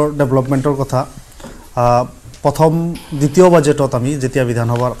ৰাস্তা ঘাটৰ ডেভেলপমেণ্টৰ কথা প্ৰথম দ্বিতীয় বাজেটত আমি যেতিয়া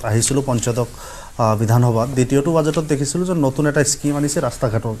বিধানসভাত আহিছিলোঁ পঞ্চায়তক বিধানসভাত দ্বিতীয়টো বাজেটত দেখিছিলোঁ যে নতুন এটা স্কিম আনিছে ৰাস্তা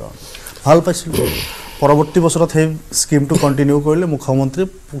ঘাটৰ কাৰণে ভাল পাইছিলোঁ পৰৱৰ্তী বছৰত সেই স্কিমটো কণ্টিনিউ কৰিলে মুখ্যমন্ত্ৰী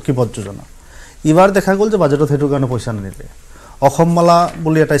পকীপথ যোজনা এইবাৰ দেখা গ'ল যে বাজেটত সেইটো কাৰণে পইচা নিদিলে অসমমালা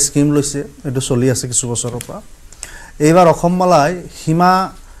বুলি এটা স্কিম লৈছে এইটো চলি আছে কিছু বছৰৰ পৰা এইবাৰ অসমমালাই সীমা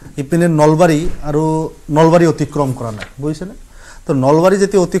ইপিনে নলবাৰী অতিক্ৰম কৰা নাই বুজিছেনে তো নলবাৰী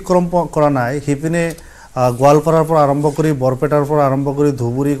যেতিয়া অতিক্ৰম কৰা নাই সিপিনে গোৱালপাৰাৰ পৰা আৰম্ভ কৰি বৰপেটাৰ পৰা আৰম্ভ কৰি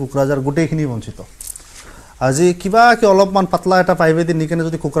ধুবুৰী কোকৰাঝাৰ গোটেইখিনি বঞ্চিত আজি কিবা কি অলপমান পাতলা এটা পাইপেদি নি কেনে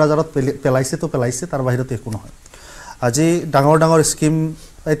যদি কোকৰাঝাৰত পেলাইছে তো পেলাইছে তাৰ বাহিৰত একো নহয় আজি ডাঙৰ স্কিম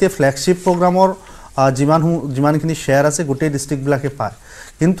এতিয়া ফ্লেগশ্বিপ প্ৰগ্ৰামৰ যিমানখিনি শ্বেয়াৰ আছে গোটেই ডিষ্ট্ৰিক্টবিলাকে পায়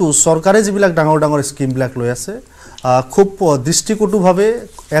কিন্তু চৰকাৰে যিবিলাক ডাঙৰ স্কিমবিলাক লৈ আছে খুব দৃষ্টিকটুভাৱে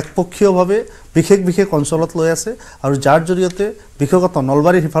একপক্ষীয়ভাৱে বিশেষ অঞ্চলত লৈ আছে আৰু যাৰ জৰিয়তে বিশেষত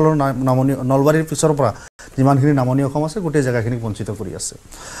নলবাৰীৰ সিফালৰ নলবাৰীৰ পিছৰ পৰা যিমানখিনি নামনি অসম আছে গোটেই জেগাখিনিক বঞ্চিত কৰি আছে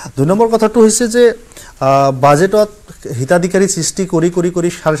 2 নম্বৰ কথাটো হৈছে যে বাজেটত হিতাধিকাৰী সৃষ্টি কৰি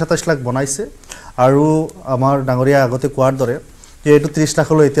 27.5 লাখ বনাইছে আৰু আমাৰ ডাঙৰীয়া আগতে কোৱাৰ দৰে যে এইটো 30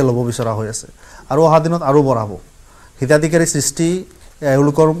 লাখলৈ এতিয়া ল'ব বিচৰা হৈ আছে আৰু অহা দিনত আৰু বঢ়াব হিতাধিকাৰী সৃষ্টি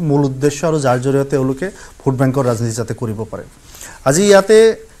এওঁলোকৰ মূল উদ্দেশ্য আৰু যাৰ জৰিয়তে এওঁলোকে ভোট বেংকৰ ৰাজনীতি যাতে কৰিব পাৰে আজি ইয়াতে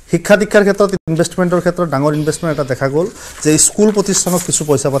শিক্ষা দীক্ষাৰ ক্ষেত্ৰত ইনভেষ্টমেণ্টৰ ক্ষেত্ৰত ডাঙৰ ইনভেষ্টমেণ্ট এটা দেখা গ'ল যে স্কুল প্ৰতিষ্ঠানত কিছু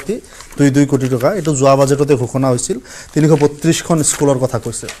পইচা পাতি 2 কোটি টকা এইটো যোৱা বাজেটতে ঘোষণা হৈছিল 332খন স্কুলৰ কথা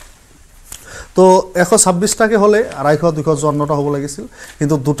কৈছে তো 126টাকে হ'লে 250-254টা হ'ব লাগিছিল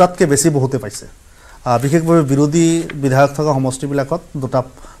কিন্তু দুটাতকৈ বেছি বহুতে পাইছে বিশেষভাৱে বিৰোধী বিধায়ক থকা সমষ্টিবিলাকত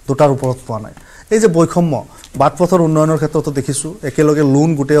দুটাৰ ওপৰত পোৱা নাই এই যে বৈষম্য বাটপথৰ উন্নয়নৰ ক্ষেত্ৰতো দেখিছোঁ একেলগে লোন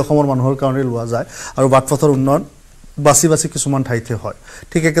গোটেই অসমৰ মানুহৰ কাৰণে লোৱা যায় আৰু বাটপথৰ উন্নয়ন বাছি বাছি কিছুমান ঠাইতে হয়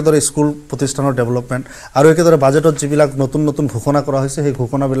ঠিক একেদৰে স্কুল প্ৰতিষ্ঠানৰ ডেভেলপমেণ্ট আৰু একেদৰে বাজেটত যিবিলাক নতুন নতুন ঘোষণা কৰা হৈছে সেই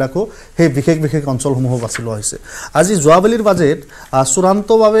ঘোষণাবিলাকো সেই বিশেষ বিশেষ অঞ্চলসমূহ বাছি লোৱা হৈছে আজি যোৱাবেলিৰ বাজেট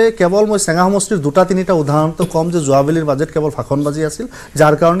চূড়ান্তভাৱে কেৱল মই চেঙা সমষ্টিৰ দুটা তিনিটা উদাহৰণটো কম যে যোৱাবেলিৰ বাজেট কেৱল ভাষণবাজি আছিল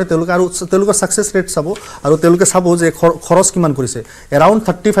যাৰ কাৰণে তেওঁলোকৰ ছাকচেছ ৰেট চাব আৰু তেওঁলোকে চাব যে খৰচ কিমান কৰিছে এৰাউণ্ড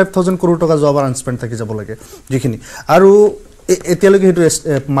 35,000 কৰোৰ টকা যোৱাবাৰ আনস্পেণ্ড থাকি যাব লাগে যিখিনি আৰু এতিয়ালৈকে সেইটো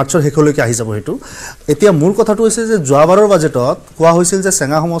মাৰ্চৰ শেষলৈকে আহি যাব সেইটো এতিয়া মূল কথাটো হৈছে যে যোৱাবাৰৰ বাজেটত কোৱা হৈছিল যে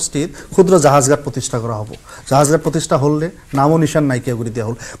চেঙা সমষ্টিত ক্ষুদ্ৰ জাহাজঘাট প্ৰতিষ্ঠা কৰা হ'ব জাহাজঘাট প্ৰতিষ্ঠা হ'লনে নামো নিশান নাইকিয়া কৰি দিয়া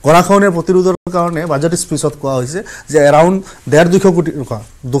হ'ল গৰাখহনীয়াৰ প্ৰতিৰোধৰ কাৰণে বাজেট স্পীচত কোৱা হৈছে যে এৰাউণ্ড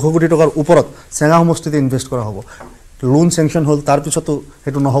 200 কোটি টকাৰ ওপৰত চেঙা সমষ্টিতে ইনভেষ্ট কৰা হ'ব লোন চেংচন হ'ল তাৰপিছতো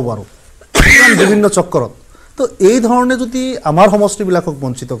সেইটো নহ'ব আৰু বিভিন্ন চক্কৰত তো এই ধৰণে যদি আমাৰ সমষ্টিবিলাকক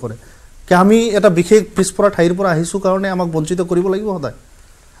বঞ্চিত কৰে আমি এটা বিশেষ পিছপৰা ঠাইৰ পৰা আহিছোঁ কাৰণে আমাক বঞ্চিত কৰিব লাগিব সদায়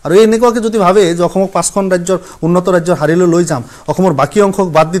আৰু এনেকুৱাকৈ যদি ভাবে যে অসমক 5খন ৰাজ্যৰ উন্নত ৰাজ্যৰ হাৰিলৈ লৈ যাম অসমৰ বাকী অংশক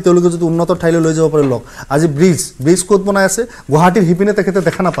বাদ দি তেওঁলোকে যদি উন্নত ঠাইলৈ লৈ যাব পাৰে লওক আজি ব্ৰিজ ক'ত বনাই আছে গুৱাহাটীৰ সিপিনে তেখেতে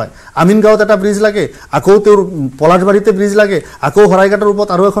দেখা নাপায় আমিনগাঁৱত এটা ব্ৰিজ লাগে আকৌ তেওঁৰ পলাশবাৰীতে ব্ৰিজ লাগে আকৌ শৰাইঘাটৰ ওপৰত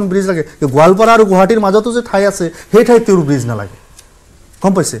আৰু এখন ব্ৰিজ লাগে গোৱালপাৰা আৰু গুৱাহাটীৰ মাজতো যে ঠাই আছে সেই ঠাইত তেওঁৰ ব্ৰিজ নালাগে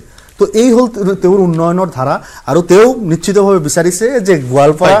গম পাইছে তো এই হল তেওঁৰ উন্নয়নৰ ধাৰা আৰু তেওঁ নিশ্চিতভাৱে বিচাৰিছে যে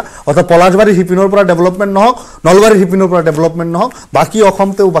গোৱালপাৰা অথবা পলাশবাৰী হিপিনৰ পৰা ডেভেলপমেণ্ট নহওক নলবাৰী হিপিনৰ পৰা ডেভেলপমেণ্ট নহওক বাকী অসম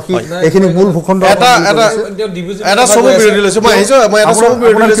তেওঁ বাকী এইখিনি মূল ভূখণ্ড এটা চমু বিৰতি লৈছো মই আহিছো মই এটা চমু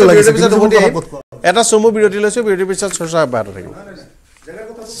বিৰতি লৈছো এটা চমু বিৰতি লৈছো বিৰতিৰ পিছত চৰ্চা অব্যাহত থাকিব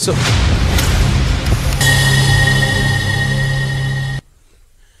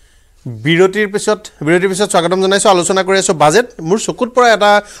বিৰতিৰ পিছত স্বাগতম জনাইছো আলোচনা কৰি আছো বাজেট মোৰ চকুত পৰা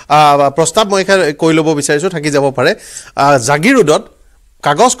এটা প্ৰস্তাৱ মই কৈ ল'ব বিচাৰিছো থাকি যাব পাৰে জাগিৰোডত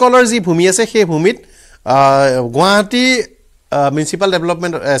কাগজ কলৰ যি ভূমি আছে সেই ভূমিত গুৱাহাটী মিউনিচিপাল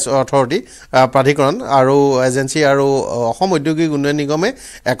ডেভেলপমেণ্ট অথৰিটি প্ৰাধিকৰণ আৰু এজেঞ্চি আৰু অসম ঔদ্যোগিক উন্নয়ন নিগমে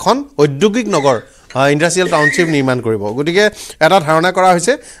এখন ঔদ্যোগিক নগৰ ইণ্ডাষ্ট্ৰিয়েল টাউনশ্বিপ নিৰ্মাণ কৰিব গতিকে এটা ধাৰণা কৰা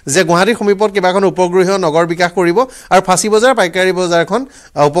হৈছে যে গুৱাহাটীৰ সমীপত কিবাখন উপগ্ৰহীয় নগৰ বিকাশ কৰিব আৰু ফাঁচী বজাৰ পাইকাৰী বজাৰখন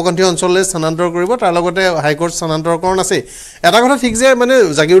উপকণ্ঠীয় অঞ্চললৈ স্থানান্তৰ কৰিব তাৰ লগতে হাইকোৰ্ট স্থানান্তৰকৰণ আছে এটা কথা ঠিক যে মানে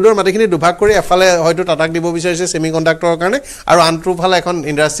জাগিৰোডৰ মাটিখিনি দুভাগ কৰি এফালে হয়তো টাটাক দিব বিচাৰিছে ছেমি কণ্ডাক্টৰৰ কাৰণে আৰু আনটোফালে এখন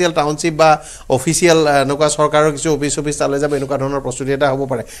ইণ্ডাষ্ট্ৰিয়েল টাউনশ্বিপ বা অফিচিয়েল এনেকুৱা চৰকাৰৰ কিছু অফিচ তালৈ যাব এনেকুৱা ধৰণৰ প্ৰস্তুতি এটা হ'ব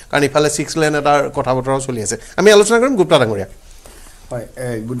পাৰে কাৰণ ইফালে 6 লেন এটাৰ কথা বতৰাও চলি আছে আমি আলোচনা কৰিম গুপ্তা ডাঙৰীয়া হয়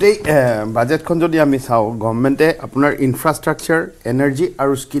গোটেই বাজেটখন যদি আমি চাওঁ গভৰ্ণমেণ্টে আপোনাৰ ইনফ্ৰাষ্ট্ৰাকচাৰ এনাৰ্জি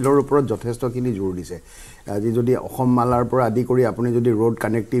আৰু স্কিলৰ ওপৰত যথেষ্টখিনি জোৰ দিছে আজি যদি অসম মালাৰ পৰা আদি কৰি আপুনি যদি ৰোড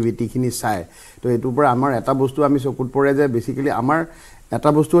কানেক্টিভিটিখিনি চায় তো এইটোৰ পৰা আমাৰ এটা বস্তু আমি চকুত পৰে যে বেচিকেলি আমাৰ এটা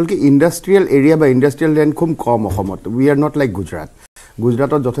বস্তু হ'ল কি ইণ্ডাষ্ট্ৰিয়েল এৰিয়া বা ইণ্ডাষ্ট্ৰিয়েল লেণ্ড খুব কম অসমত উই আৰ নট লাইক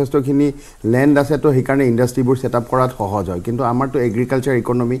গুজৰাটত যথেষ্টখিনি লেণ্ড আছে তো সেইকাৰণে ইণ্ডাষ্ট্ৰিবোৰ ছেটআপ কৰাত সহজ হয় কিন্তু আমাৰতো এগ্ৰিকালচাৰ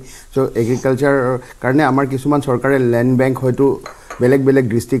ইকনমি চ' এগ্ৰিকালচাৰ কাৰণে আমাৰ কিছুমান চৰকাৰে লেণ্ড বেংক হয়তো বেলেগ বেলেগ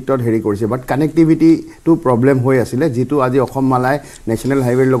ডিষ্ট্ৰিক্টত হেৰি কৰিছে বাট কানেক্টিভিটিটো প্ৰব্লেম হৈ আছিলে যিটো আজি অসম মালাই নেশ্যনেল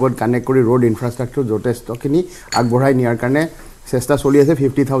হাইৱেৰ লগত কানেক্ট কৰি ৰোড ইনফ্ৰাষ্ট্ৰাকচাৰ যথেষ্টখিনি আগবঢ়াই নিয়াৰ কাৰণে চেষ্টা চলি আছে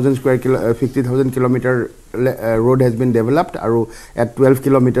 50,000 kilometre road has been developed আৰু এট 12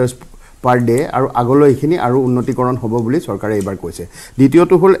 কিলোমিটাৰ্ছ পাৰ ডে আৰু আগলৈ এইখিনি আৰু উন্নতিকৰণ হ'ব বুলি চৰকাৰে এইবাৰ কৈছে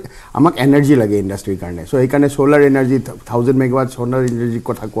দ্বিতীয়টো হ'ল আমাক এনাৰ্জি লাগে ইণ্ডাষ্ট্ৰীৰ কাৰণে চ' সেইকাৰণে ছ'লাৰ এনাৰ্জি 1000 মেগাৱাট ছ'লাৰ এনাৰ্জিৰ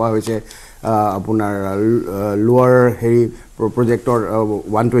কথা কোৱা হৈছে আপোনাৰ লোৱাৰ হেৰি প্ৰজেক্টৰ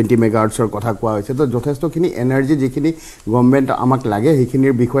 120 মেগাৱাটছৰ কথা কোৱা হৈছে তো যথেষ্টখিনি এনাৰ্জি যিখিনি গভৰ্ণমেণ্ট আমাক লাগে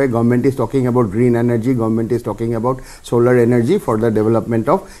সেইখিনিৰ বিষয়ে government is talking about green energy government is talking about solar energy for the development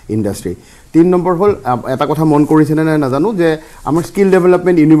of industry 3 number হ'ল এটা কথা মন কৰিছেনে নাই নাজানো যে আমাৰ স্কিল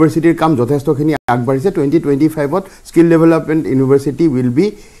ডেভেলপমেণ্ট ইউনিভাৰ্চিটিৰ কাম যথেষ্টখিনি আগবাঢ়িছে 2025ত skill development university will be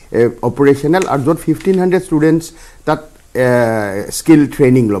operational আৰু য'ত 1500 ষ্টুডেণ্টছ তাত স্কিল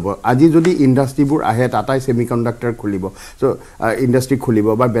ট্ৰেইনিং ল'ব আজি যদি ইণ্ডাষ্ট্ৰিবোৰ আহে টাটাই ছেমি কণ্ডাক্টৰ খুলিব চ' ইণ্ডাষ্ট্ৰি খুলিব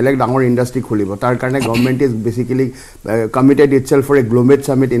বা বেলেগ ডাঙৰ ইণ্ডাষ্ট্ৰি খুলিব তাৰ কাৰণে government is basically committed ইটছেল্ফ for a global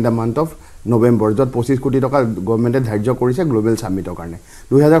summit in the month of November য'ত 25 কোটি টকা গভৰ্ণমেণ্টে ধাৰ্য কৰিছে গ্ল'বেল ছামিটৰ কাৰণে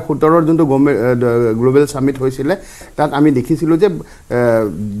 2017ৰ যোনটো গ্ল'বেল ছামিট হৈছিলে তাত আমি দেখিছিলোঁ যে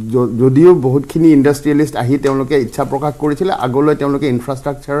যদিও বহুতখিনি ইণ্ডাষ্ট্ৰিয়েলিষ্ট আহি তেওঁলোকে ইচ্ছা প্ৰকাশ কৰিছিলে আগলৈ তেওঁলোকে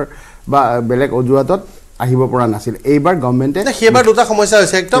ইনফ্ৰাষ্ট্ৰাকচাৰ বা বেলেগ অজুহাতত আহিব পৰা নাছিল এইবাৰ গভৰ্ণমেণ্টে সেইবাৰ দুটা সমস্যা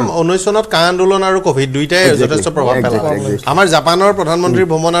হৈছে একদম 19 চনত কা আন্দোলন আৰু কোভিড দুইটাই যথেষ্ট প্ৰভাৱ পেলালে আমাৰ জাপানৰ প্ৰধানমন্ত্ৰীৰ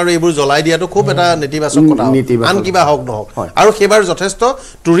ভ্ৰমণ আৰু এইবোৰ জ্বলাই দিয়াটো খুব এটা নেতিবাচক কথা আন কিবা হওক নহওক আৰু সেইবাৰ যথেষ্ট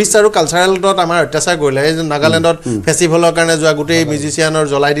টুৰিষ্ট আৰু কালচাৰেলত আমাৰ অত্যাচাৰ কৰিলে এই নাগালেণ্ডত ফেষ্টিভেলৰ কাৰণে যোৱা গোটেই মিউজিচিয়ানৰ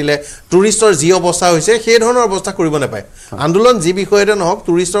জ্বলাই দিলে টুৰিষ্টৰ যি অৱস্থা হৈছে সেই ধৰণৰ অৱস্থা কৰিব নাপায় আন্দোলন যি বিষয়তে নহওক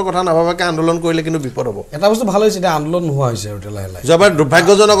টুৰিষ্টৰ কথা নাভাবাকে আন্দোলন কৰিলে কিন্তু বিপদ হ'ব এটা বস্তু ভাল হৈছে যে আন্দোলন নোহোৱা হৈছে আৰু লাহে লাহে যোৱাবাৰ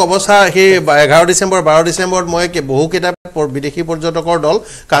দুৰ্ভাগ্যজনক অৱস্থা সেই 11 ডিচেম্বৰ 12 ডিসেম্বৰত মই বহুকেইটা বিদেশী পৰ্যটকৰ দল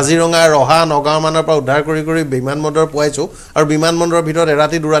কাজিৰঙা ৰহা নগাঁও মানৰ পৰা উদ্ধাৰ কৰি বিমানবন্দৰ পোৱাইছো আৰু বিমানবন্দৰৰ ভিতৰত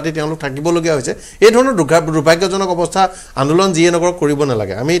এৰাতি দুৰাতি তেওঁলোক থাকিবলগীয়া হৈছে এই ধৰণৰ দুৰ্ভাগ্যজনক অৱস্থা আন্দোলন যিয়ে নগৰ কৰিব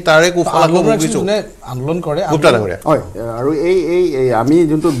নালাগে আমি তাৰে কুফলাকো বুজিছো আন্দোলন কৰে গুপ্তা ডাঙৰীয়া হয় আৰু এই আমি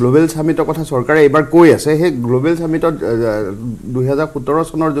যোনটো গ্লোবেল সামিটৰ কথা চৰকাৰে এবাৰ কৈ আছে সেই গ্লোবেল সামিটত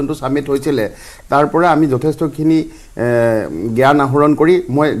 2017 চনৰ যোনটো সামিট হৈছিল তাৰ পৰা আমি যথেষ্টখিনি জ্ঞান আহৰণ কৰি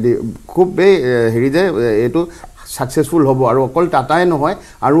মই খুব হেৰি যে এইটো successful hobo aru okol tatai nohoy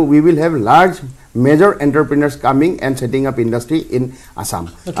aru we will have large major entrepreneurs coming and setting up industry in Assam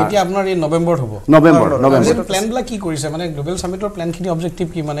keti apnar ei November hobo November plan bla ki korise mane global summit or plan khini objective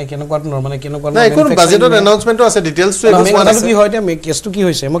ki mane kenokwa mane kenokwa na ekon budget or announcement ase details to ekon ki hoyte me case to ki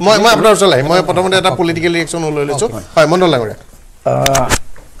hoise moi apnar cholai moi prothomte eta political reaction loi lecho hoy mondol lagore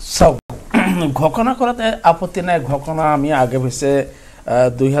sab ঘোষণা করতে আপত্তি নাই ঘোষণা আমি আগে হইছে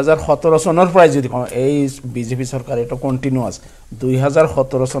 2017 সনৰ পৰাই যদি এই বিজেপি সৰকাৰ এটা কন্টিনিউয়াস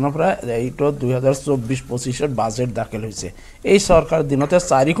 2017 সনৰ পৰা এইটো 2024-25 এৰ বাজেট দাখিল হৈছে এই সৰকাৰ দিনতে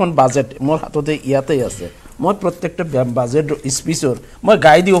 4খন বাজেট মোৰ হাততে ইয়াতে আছে মই প্ৰত্যেকটা বাজেট স্পিচৰ মই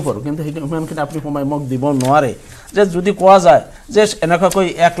গাই দিব পাৰো কিন্তু ইমানখিনি আপুনি সময় মোক দিব নোৱাৰে যে যদি কোৱা যায় যে এনেকৈ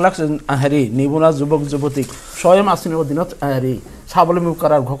 1 লাখ হেৰি নিবনুৱা যুৱক যুৱতীক স্বয়ং আঁচনিৰ দিনত হেৰি স্বাৱলম্বী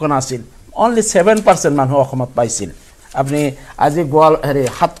কৰাৰ ঘোষণা আছিল only 7% মানুহ অসমত পাইছিল আপনি আজি গোয়াল হেৰি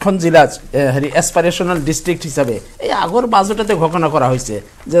 7খন জিলা হেৰি এসপিৰেশনাল ডিস্ট্ৰিক্ট হিচাপে এই আগৰ বাজেটতে ঘোষণা কৰা হৈছে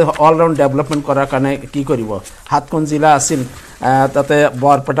যে অল ৰাউন্ড ডেভেলপমেন্ট কৰাৰ কাৰণে কি কৰিব 7খন জিলা আছিল তাতে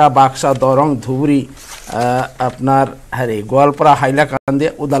বৰপেটা বাক্সা দৰং ধুবুৰী আপোনাৰ হেৰি গোৱালপাৰা হাইলাকান্দি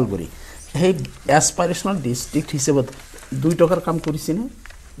উদালগুৰি এই এসপিৰেশনাল ডিস্ট্ৰিক্ট হিচাপে 2 টকাৰ কাম কৰিছিনে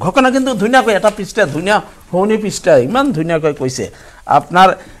ঘোষণা কিন্তু ধুনিয়াকৈ এটা পৃষ্ঠা ধুনিয়া হৌনি পৃষ্ঠা ইমান ধুনিয়াকৈ কৈছে আপনার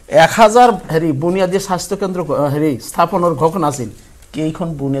 1000 হেৰি বুনিয়াদী স্বাস্থ্য কেন্দ্ৰ হেৰি স্থাপনৰ ঘোষণা আছিল কেইখন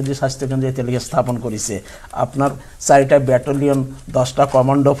বুনিয়াদী স্বাস্থ্য কেন্দ্ৰ এতিয়ালৈকে স্থাপন কৰিছে আপনাৰ 4টা ব্যাটালিয়ন 10টা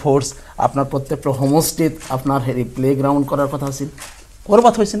কমান্ডো ফোৰ্স আপনাৰ প্ৰত্যেকটা হোমস্টেত আপনাৰ হেৰি প্লেগ্ৰাউন্ড কৰাৰ কথা আছিল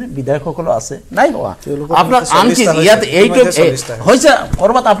কৰবাত হৈছে নে বিধায়কসকল আছে নাই হোৱা আপোনাৰ আনকি ইয়াত এইটো হৈছে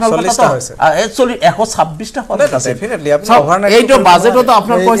কৰবাত আপোনাৰ কথা একচুয়ালি 126টা পদ আছে এইটো বাজেটত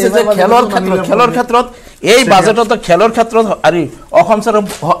আপোনাৰ কৈছে যে খেলৰ ক্ষেত্ৰত এই বাজেটত খেলৰ ক্ষেত্ৰত আৰু অসম চৰকাৰ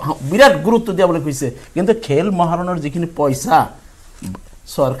বিৰাট গুৰুত্ব দিয়া বুলি কৈছে কিন্তু খেল মহাৰণৰ যিখিনি পইচা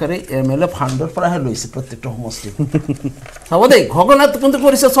সৰকাৰে এমএলএ ফান্ডৰ পৰাহে লৈছে প্ৰত্যেকটা সমষ্টিত হ'ব দেই ঘটনাত কিন্তু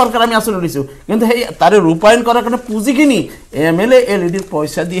কৰিছে সৰকাৰ আমি আসলে লৈছো কিন্তু সেই তাৰে ৰূপায়ণ কৰাৰ কাৰণে পুঁজিখিনি এমএলএ এলইডিৰ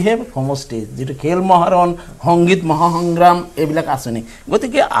পইচা দিহে সমষ্টি যেটো খেল মহাৰণ সংগীত মহাসংগ্ৰাম এইবিলাক আঁচনি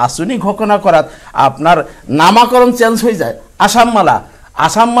গতিকে আঁচনি ঘোষণা কৰাত আপোনাৰ নামাকৰণ চেঞ্জ হৈ যায়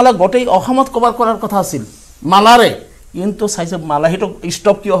আসাম মালা গোটেই অসমত কভাৰ কৰাৰ কথা আছিল মালাৰে কিন্তু চাইছে মালা হেটো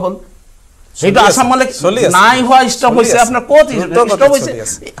স্টপ কিয় হল এইটো আসাম মালে নাই হোৱা স্টপ হৈছে আপোনাৰ ক'ত স্টপ হৈছে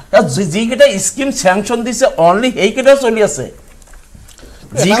যিকেইটা স্কিম স্যাংশন দিছে অনলি এইকেইটা চলি আছে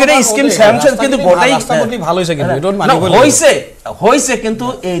যিকেইটা স্কিম স্যাংশন কিন্তু গোটেই ৰাষ্ট্ৰপতি ভাল হৈছে কিন্তু এটো মানিব হৈছে কিন্তু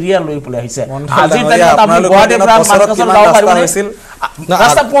এৰিয়া লৈ পলে হৈছে আজি তাৰিখত আপুনি গুৱাহাটীৰ পৰা মানকাছৰ যাব পাৰিবনে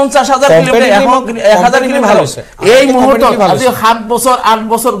ৰাস্তা 50000 কিলোমিটাৰ 1000 কিলোমিটাৰ ভাল হৈছে এই মুহূৰ্তত আজি 7 বছৰ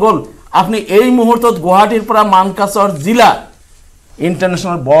 8 বছৰ গল আপনি এই মুহূৰ্তত গুৱাহাটীৰ পৰা মানকাছৰ জিলা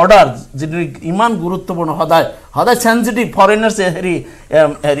ইন্টাৰন্যাশনাল বৰ্ডাৰ যেটি ইমান গুৰুত্বপূৰ্ণ সদায় সেনসিটিভ ফৰেনাৰ্স হেৰি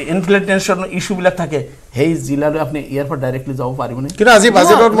ইনফ্লেটেশন ইস্যু বিলাক থাকে সেই জিলালৈ আপনি ইয়াৰ পৰা ডাইৰেক্টলি যাব পাৰিবনে কিন্তু আজি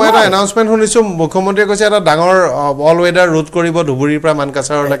বাজেটত মই এটা এনাউন্সমেন্ট শুনিছো মুখ্যমন্ত্ৰীয়ে কৈছে এটা ডাঙৰ অল ওয়েদাৰ ৰুট কৰিব ধুবুৰীৰ পৰা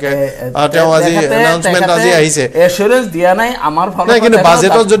মানকাছৰলৈকে তেওঁ আজি এনাউন্সমেন্ট আজি আহিছে এসুৰেন্স দিয়া নাই আমাৰ ফালৰ কিন্তু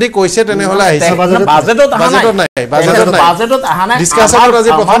বাজেটত যদি কৈছে তেনে হলে আহিছে বাজেটত আহা নাই ডিসকাশনত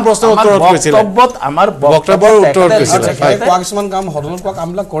আজি প্ৰথম প্ৰশ্ন উত্তৰত কৈছিল আমাৰ বক্তব্যৰ উত্তৰত কৈছিল কিছুমান কাম হদনত কোৱা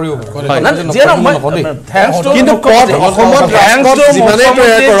কামবিলাক কৰিব কিন্তু পদ অসমত ৰাষ্ট্ৰত যিমানে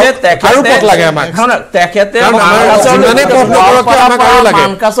তৈয়াৰ কৰক আৰু পদ লাগে আমাক তেখেতে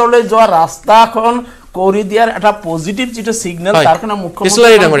মানকাছৰলৈ যোৱা ৰাস্তাখন কৰি দিয়াৰ এটা পজিটিভ যেটো সিগন্যাল তাৰ কাৰণে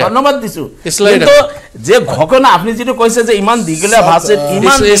মুখ্যমন্ত্ৰী ধন্যবাদ দিছো কিন্তু যে ঘটনা আপনি যেটো কৈছে যে ইমান দিগলীয়া ভাষে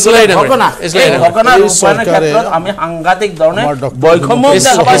ইমান ঘটনা এই ঘটনা ৰূপায়ণৰ ক্ষেত্ৰত আমি সাংঘাতিক ধৰণে বৈষম্য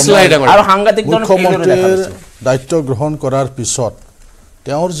আৰু সাংঘাতিক ধৰণে দায়িত্ব গ্ৰহণ কৰাৰ পিছত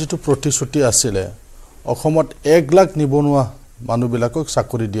তেওঁৰ যেটো প্ৰতিশ্ৰুতি আছিলে অসমত 1 লাখ নিবনুৱা মানুহবিলাকক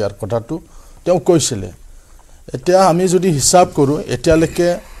চাকৰি দিয়াৰ কথাটো তেওঁ কৈছিলে এতিয়া আমি যদি হিসাব কৰো এতিয়ালৈকে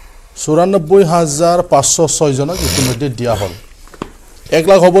 94506 জনক ইতিমধ্যে দিয়া হল 1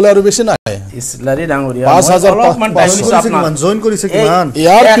 লাখ হ'বলৈ আৰু বেছি নাই ইছলাৰী ডাঙৰীয়া 5000 অলপমান টাইম দিছো আপোনাক জয়েন কৰিছে কিমান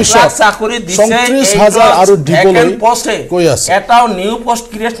ইয়াৰ পিছত চাকৰি দিছে 36000 আৰু দিবলৈ কৈ আছে এটাও নিউ পোষ্ট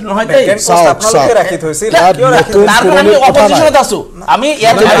ক্ৰিয়েট নহয় দেই আপোনালোকে ৰাখি থৈছিল আমি অপজিশনত আছো আমি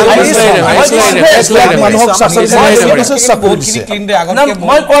মানুহক চাকৰি দিছে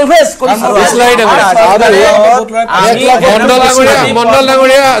মই কনফেস কৰিছো মণ্ডল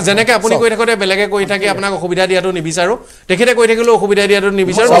ডাঙৰীয়া যেনেকৈ আপুনি কৈ থাকোতে বেলেগে কৈ থাকে আপোনাক অসুবিধা দিয়াটো নিবিচাৰো তেখেতে কৈ থাকিলেও অসুবিধা দিয়াটো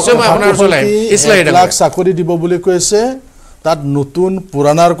নিবিচাৰো নিশ্চয় মই আপোনাৰ ওচৰলৈ আহিম 1 লাখ চাকৰি দিব বুলি কৈছে তাত নতুন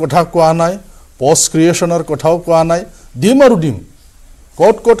পুৰাণাৰ কথা কোৱা নাই পোষ্ট ক্ৰিয়েচনৰ কথাও কোৱা নাই দিম আৰু দিম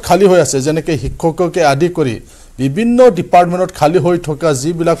ক'ত খালী হৈ আছে যেনেকৈ শিক্ষককে আদি কৰি বিভিন্ন ডিপাৰ্টমেণ্টত খালী হৈ থকা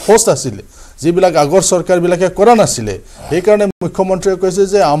যিবিলাক পোষ্ট আছিলে যিবিলাক আগৰ চৰকাৰবিলাকে কৰা নাছিলে সেইকাৰণে মুখ্যমন্ত্ৰীয়ে কৈছে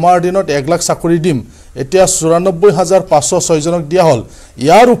যে আমাৰ দিনত 1 লাখ চাকৰি দিম এতিয়া 94506 জনক দিয়া হ'ল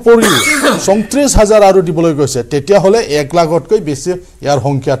ইয়াৰ উপৰিও 34000 আৰু দিবলৈ গৈছে তেতিয়া হ'লে 1 লাখতকৈ বেছি ইয়াৰ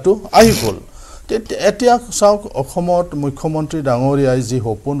সংখ্যাটো আহি গ'ল এতিয়া চাওক অসমত মুখ্যমন্ত্ৰী ডাঙৰীয়াই যি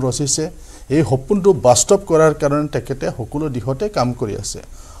সপোন ৰচিছে এই সপোনটো বাস্তৱ কৰাৰ কাৰণে তেখেতে সকলো দিশতে কাম কৰি আছে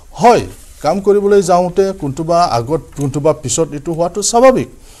হয় কাম কৰিবলৈ যাওঁতে কোনটোবা আগত কোনটোবা পিছত এটো হোৱাটো স্বাভাৱিক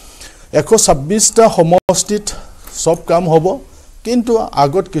 126টা সমষ্টিত সব কাম হ'ব কিন্তু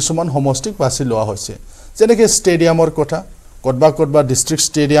আগত কিছুমান সমষ্টিক বাছি লোৱা হৈছে যেনেকৈ ষ্টেডিয়ামৰ কথা কতবা ডিস্ট্ৰিক্ট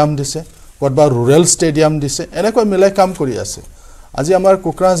ষ্টেডিয়াম দিছে কতবা ৰুৰেল ষ্টেডিয়াম দিছে এনেকৈ মিলাই কাম কৰি আছে আজি আমাৰ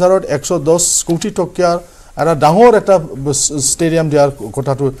কোকৰাঝাৰত 110 কোটি টকাৰ এটা ডাঙৰ এটা ষ্টেডিয়াম দিয়াৰ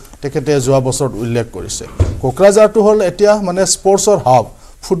কথাটো তেখেতে যোৱা বছৰত উল্লেখ কৰিছে কোকৰাঝাৰটো হ'ল এতিয়া মানে স্পৰ্টছৰ হাব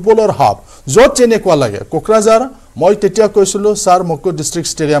ফুটবলৰ হাব য'ত যেনেকুৱা লাগে কোকৰাঝাৰ মই তেতিয়া কৈছিলোঁ ছাৰ মোক ডিস্ট্ৰিক্ট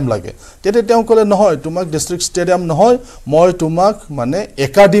ষ্টেডিয়াম লাগে তেতিয়া তেওঁ ক'লে নহয় তোমাক ডিস্ট্ৰিক্ট ষ্টেডিয়াম নহয় মই তোমাক মানে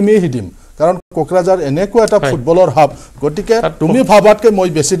একাডেমি দিম কাৰণ কোকৰাঝাৰ এনেকুৱা এটা ফুটবলৰ হাব গতিকে তুমি ভাবাতকৈ মই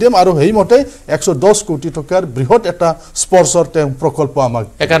বেছি দিম আৰু সেইমতে 110 কোটি টকাৰ বৃহৎ এটা স্পৰ্টছৰ প্ৰকল্প আমাক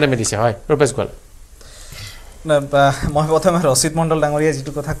একাডেমি দিছে হয় ৰূপেশ গোৱাল মই প্ৰথমে ৰচিদ মণ্ডল ডাঙৰীয়া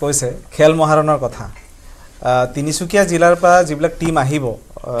যিটো কথা কৈছে খেল মহাৰণৰ কথা তিনিচুকীয়া জিলাৰ পৰা যিবিলাক টিম আহিব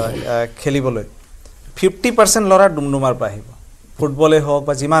খেলিবলৈ 50% ল'ৰা ডুমডুমাৰ পৰা আহিব ফুটবলে হওক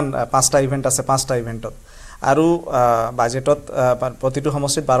বা যিমান 5টা ইভেন্ট আছে 5টা ইভেন্টত আৰু বাজেটত প্ৰতিটো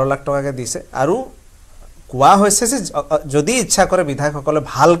সমষ্টিত 12 লাখ টকাকে দিছে আৰু কোৱা হৈছে যে যদি ইচ্ছা কৰে বিধায়কসকলে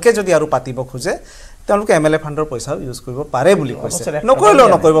ভালকে যদি আৰু পাতিব খোজে তেওঁলোকে এমএলএ ফাণ্ডৰ পইচা ইউজ কৰিব পাৰে বুলি কৈছে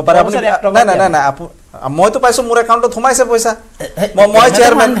নকৰিব পাৰে আপুনি নাই মইতো পাইছো মোৰ একাউণ্টত সোমাইছে পইচা মই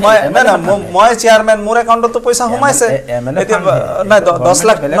চেয়াৰমেন মোৰ একাউণ্টত পইচা সোমাইছে এতিয়া নাই 10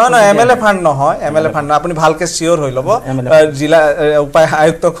 লাখ নহয় এমএলএ ফাণ্ড নহয় আপুনি ভালকে চিয়ৰ হৈ ল'ব জিলা উপায়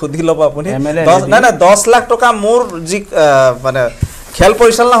আয়ুক্তক সুধি ল'ব আপুনি নাই 10 লাখ টকা মোৰ যি মানে খেল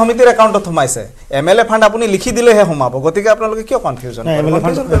পৰিচালনা সমিতিৰ একাউণ্টত সোমাইছে এমএলএ ফাণ্ড আপুনি লিখি দিলেহে সোমাব গতিকে আপোনালোকে কিয় কনফিউজন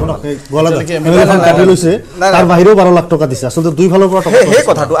তাৰ বাহিৰেও 12 লাখ টকা দিছে আচলতে দুই ফালৰ পৰা সেই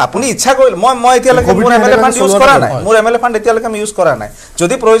কথাটো আপুনি ইচ্ছা কৰিলে মই এতিয়ালৈকে মোৰ এমএলএ ফাণ্ড ইউজ কৰা নাই মোৰ এমএলএ ফাণ্ড এতিয়ালৈকে আমি ইউজ কৰা নাই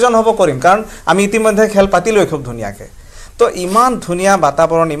যদি প্ৰয়োজন হ'ব কৰিম কাৰণ আমি ইতিমধ্যে খেল পাতিলৈ খুব ধুনীয়াকৈ তো ইমান ধুনীয়া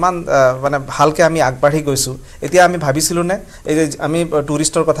বাতাবৰণ ইমান মানে ভালকৈ আমি আগবাঢ়ি গৈছোঁ এতিয়া আমি ভাবিছিলোঁ নে এই যে আমি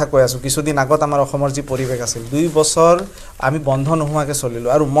টুৰিষ্টৰ কথা কৈ আছোঁ কিছুদিন আগত আমাৰ অসমৰ যি পৰিৱেশ আছিল 2 বছৰ আমি বন্ধ নোহোৱাকৈ চলিলোঁ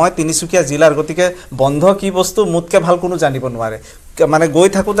আৰু মই তিনিচুকীয়া জিলাৰ গতিকে বন্ধ কি বস্তু মোতকৈ ভাল কোনো জানিব নোৱাৰে মানে গৈ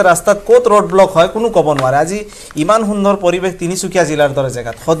থাকোঁতে ৰাস্তাত ক'ত ৰোড ব্লক হয় কোনো ক'ব নোৱাৰে আজি ইমান সুন্দৰ পৰিৱেশ তিনিচুকীয়া জিলাৰ দৰে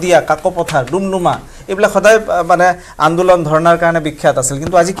জেগাত শদিয়া কাকপথাৰ ডুমডুমা এইবিলাক সদায় মানে আন্দোলন ধৰ্ণাৰ কাৰণে বিখ্যাত আছিল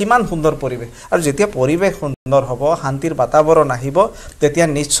কিন্তু আজি কিমান সুন্দৰ পৰিৱেশ আৰু যেতিয়া পৰিৱেশ সুন্দৰ হ'ব শান্তিৰ বাতাবৰণ আহিব তেতিয়া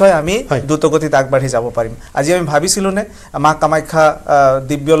নিশ্চয় আমি দ্ৰুতগতিত আগবাঢ়ি যাব পাৰিম আজি আমি ভাবিছিলোঁ নে মা কামাখ্যা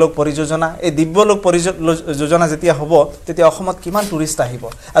দিব্যলোক পৰিযোজনা এই দিব্যলোক পৰিযোজনা যেতিয়া হ'ব তেতিয়া অসমত কিমান টুৰিষ্ট আহিব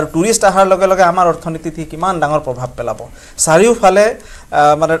আৰু টুৰিষ্ট অহাৰ লগে লগে আমাৰ অৰ্থনীতিত কিমান ডাঙৰ প্ৰভাৱ পেলাব চাৰিওফালে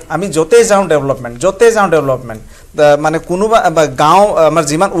মানে আমি য'তে যাওঁ ডেভেলপমেণ্ট মানে কোনোবা গাঁও আমাৰ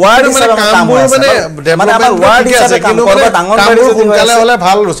যিমান ৱাৰ্ড হিচাপে কাম হৈ আছে মানে আমাৰ ৱাৰ্ড হিচাপে কাম কৰিব ডাঙৰ সোনকালে হ'লে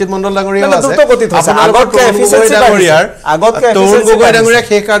ভাল ৰচিদ মণ্ডল ডাঙৰীয়া আছে আগতকৈ এফিচিয়েন্সি তৰুণ গগৈ ডাঙৰীয়া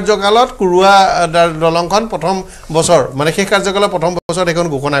শেষ কাৰ্যকালত কুৰুৱা দলংখন প্ৰথম বছৰ মানে শেষ কাৰ্যকালৰ প্ৰথম বছৰত এখন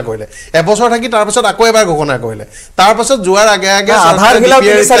ঘোষণা কৰিলে এবছৰ থাকি তাৰপিছত আকৌ এবাৰ ঘোষণা কৰিলে তাৰপিছত যোৱাৰ আগে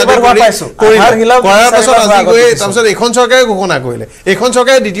তাৰপিছত এখন চৰকাৰে ঘোষণা কৰিলে এখন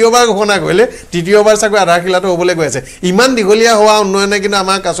চৰকাৰে দ্বিতীয়বাৰ ঘোষণা কৰিলে তৃতীয়বাৰ চাগৈ আধাৰশিলাটো হ'বলৈ গৈ আছে ইমান দীঘলীয়া হোৱা উন্নয়নে কিন্তু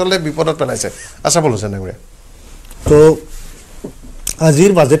আমাক আচলতে বিপদত পেলাইছে আশাফুল হুছেইন ডাঙৰীয়া তো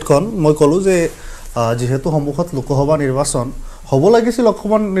আজিৰ বাজেটখন মই ক'লোঁ যে যিহেতু সন্মুখত লোকসভা নিৰ্বাচন হ'ব লাগিছিল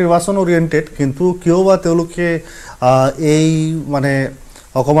অকণমান নিৰ্বাচন অৰিয়েণ্টেড কিন্তু কিয় বা তেওঁলোকে এই মানে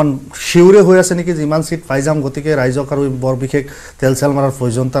অকমান শিউৰে হৈ আছে নেকি যিমান সিট পাই যাম গতিকে ৰাইজক আৰু বৰ বিশেষ তেল চেল মাৰাৰ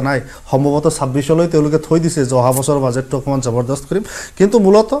প্ৰয়োজনতা নাই সম্ভৱত 26 লৈ তেওঁলোকে থৈ দিছে যে অহা বছৰ বাজেটটো অকমান জবৰদস্ত কৰিম কিন্তু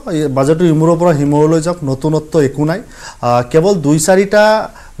মূলত বাজেটৰ ইমূৰৰ পৰা হিমূৰলৈ যাওক নতুনত্ব একো নাই কেৱল 2-4টা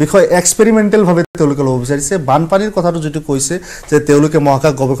বিষয় এক্সপেৰিমেন্টাল ভাবে তেওঁলোকে ল'ব বিচাৰিছে বানপানীৰ কথাটো যেটো কৈছে যে তেওঁলোকে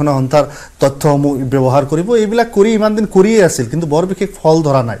মহাকাশ গৱেষণা সন্থাৰ তথ্যসমূহ ব্যৱহাৰ কৰিব এইবিলাক কৰি ইমান দিন কৰিয়ে আছিল কিন্তু বৰ বিশেষ ফল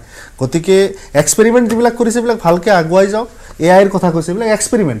ধৰা নাই গতিকে এক্সপেৰিমেন্ট যিবিলাক কৰিছে এইবিলাক ভালকে আগুৱাই যাওক এআইৰ কথা কৈছে এইবিলাক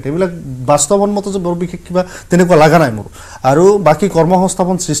এক্সপেৰিমেন্ট এইবিলাক বাস্তৱসন্মত যে বৰ বিশেষ কিবা তেনেকুৱা লাগা নাই মোৰ আৰু বাকি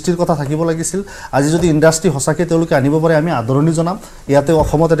কৰ্মসংস্থাপন সৃষ্টিৰ কথা থাকিব লাগিছিল আজি যদি ইণ্ডাষ্ট্ৰি হসাকে তেওঁলোকে আনিব পাৰে আমি আদৰণি জনাম ইয়াতে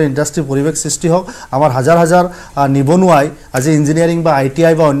অসমত এটা ইণ্ডাষ্ট্ৰি পৰিৱেশ সৃষ্টি হওক আমাৰ হাজাৰ হাজাৰ নিবনুৱাই আজি ইঞ্জিনিয়াৰিং বা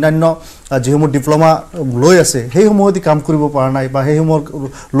আইটিআই বা অন্যান্য যিসমূহ ডিপ্লোমা লৈ আছে সেই সময়তে কাম কৰিব পৰা নাই বা সেই সময়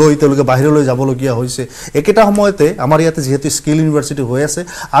লৈ তেওঁলোকে বাহিৰলৈ যাবলগীয়া হৈছে একেটা সময়তে আমাৰ ইয়াতে যেহেতু স্কিল ইউনিভাৰ্চিটি হৈ আছে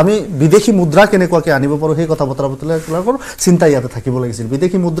আমি বিদেশী মুদ্ৰা কেনেকুৱাকে আনিব পাৰো সেই কথা বতৰা বতলাকৰ চিন্তা ইয়াতে থাকিব লাগিছিল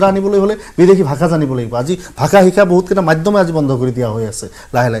বিদেশী মুদ্ৰা আনিবলৈ হলে বিদেশী ভাষা জানিব লাগিব আজি ভাষা শিক্ষা বহুত কেইটা মাধ্যমে আজি বন্ধ কৰি দিয়া হৈ আছে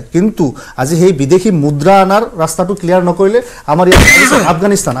লাহে লাহে কিন্তু আজি সেই বিদেশী মুদ্ৰা আনাৰ ৰাস্তাটো ক্লিয়াৰ নকৰিলে আমাৰ ইয়াত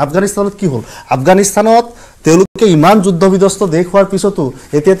আফগানিস্তানত কি হ'ল আফগানিস্তানত তেওঁলোকে ইমান যুদ্ধ বিধ্বস্ত দেশ হোৱাৰ পিছতো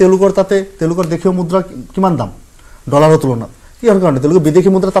এতিয়া তেওঁলোকৰ দেশীয় মুদ্ৰা কিমান দাম ডলাৰৰ তুলনাত কিহৰ কাৰণে তেওঁলোকে বিদেশী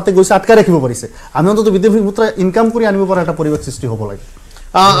মুদ্ৰা তাতে গৈছে আটকাই ৰাখিব পাৰিছে আমি অন্তত বিদেশী মুদ্ৰা ইনকাম কৰি আনিব পৰা এটা পৰিৱেশ সৃষ্টি হ'ব লাগে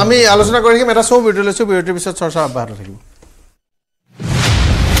আমি আলোচনা কৰি থাকিম এটা বিৰতি লৈছো বিৰতিৰ পিছত চৰ্চা অব্যাহত থাকিব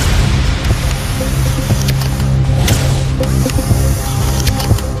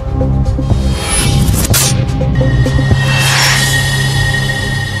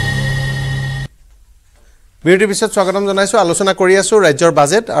বিৰতিৰ পিছত স্বাগতম জনাইছো আলোচনা কৰি আছো ৰাজ্যৰ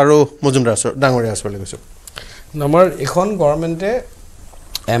বাজেট আৰু মজুমদাৰ ডাঙৰীয়া আছলৈ গৈছো আমাৰ এখন গভৰ্ণমেণ্টে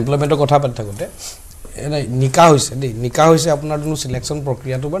এমপ্লয়মেণ্টৰ কথা পাতি থাকোঁতে নিকা হৈছে আপোনাৰ যোনটো চিলেকশ্যন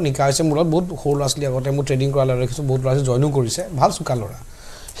প্ৰক্ৰিয়াটো বা নিকা হৈছে মূলত বহুত সৰু ল'ৰা ছোৱালী আগতে মোৰ ট্ৰেডিং কৰা ল'ৰা দেখিছোঁ বহুত ল'ৰা ছোৱালী জইনো কৰিছে ভাল চোকা ল'ৰা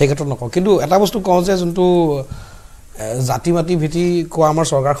সেই ক্ষেত্ৰত নকওঁ কিন্তু এটা বস্তু কওঁ যে যোনটো জাতি মাতি ভিত্তি কোৱা আমাৰ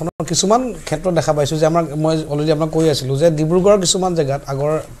চৰকাৰখনৰ কিছুমান ক্ষেত্ৰত দেখা পাইছোঁ যে মই অলৰেডি আপোনাক কৈ আছিলোঁ যে ডিব্ৰুগড়ৰ কিছুমান জেগাত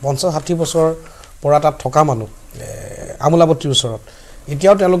আগৰ 50-60 বছৰ পৰা তাত থকা মানুহ আমোলাবতীৰ ওচৰত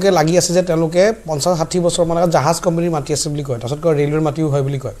এতিয়াও তেওঁলোকে লাগি আছে যে তেওঁলোকে 50-60 বছৰ মানে জাহাজ কোম্পানীৰ মাটি আছে বুলি কয় তাৰপিছত কয় ৰেলৱেৰ মাটিও হয়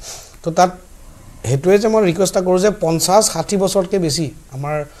বুলি কয় তো তাত হেতুৱে যে মই ৰিকুৱেষ্ট কৰোঁ যে 50-60 বছৰতকৈ বেছি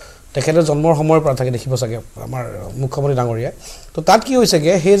আমাৰ তেখেতৰ জন্মৰ সময়ৰ পৰা থাকে দেখিব চাগে আমাৰ মুখ্যমন্ত্ৰী ডাঙৰীয়াই তো তাত কি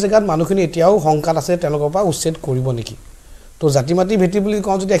হৈছেগৈ সেই জেগাত মানুহখিনি এতিয়াও শংকাত আছে তেওঁলোকৰ পৰা উচ্ছেদ কৰিব নেকি তো জাতি মাটি ভেটি বুলি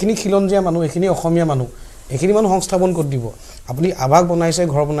কওঁ যদি এখিনি খিলঞ্জীয়া মানুহ এখিনি অসমীয়া মানুহ এখিনি মানুহ সংস্থাপন কৰি দিব আপুনি আৱাস বনাইছে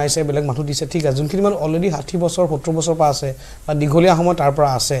ঘৰ বনাইছে বেলেগ মানুহ দিছে ঠিক আছে যোনখিনি মানুহ অলৰেডি 60 বছৰ 70 বছৰ পৰা আছে বা দীঘলীয়া সময় তাৰ পৰা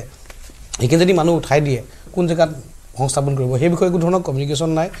আছে একে যদি মানুহ উঠাই দিয়ে কোন জেগাত সংস্থাপন কৰিব সেই বিষয়ে কোনো ধৰণৰ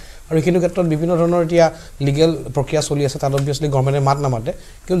কমিউনিকেশ্যন নাই আৰু এইখিনি ক্ষেত্ৰত বিভিন্ন ধৰণৰ এতিয়া লিগেল প্ৰক্ৰিয়া চলি আছে তাত অবভিয়াছলি গভৰ্ণমেণ্টে মাত নামাতে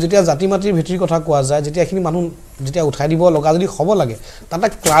কিন্তু যেতিয়া জাতি মাটিৰ ভিত্তিৰ কথা কোৱা যায় যেতিয়া এইখিনি মানুহ যেতিয়া উঠাই দিব লগা যদি হ'ব লাগে তাত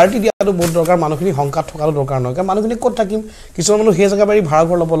ক্লাৰিটি দিয়াটো বহুত দৰকাৰ মানুহখিনি শংকাত থকাটো দৰকাৰ নহয় কাৰণ মানুহখিনি ক'ত থাকিম কিছুমান মানুহ সেই জেগা বাৰী ভাড়া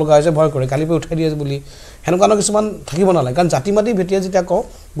ঘৰ ল'ব লগা হৈছে ভয় কৰে কালিৰ পৰা উঠাই দিয়ে বুলি সেনেকুৱা কিছুমান থাকিব নালাগে কাৰণ জাতি মাটিৰ ভিত্তিয়ে যেতিয়া কওঁ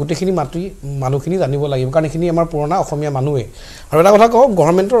গোটেইখিনি মানুহখিনি জানিব লাগিব কাৰণ এইখিনি আমাৰ পুৰণা অসমীয়া মানুহে আৰু এটা কথা কওঁ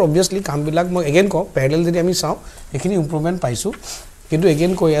গভৰ্ণমেণ্টৰ অবভিয়াছলি কামবিলাক মই এগেইন কওঁ পেৰেলেল যদি আমি চাওঁ এইখিনি ইম্প্ৰুভমেণ্ট পাইছোঁ কিন্তু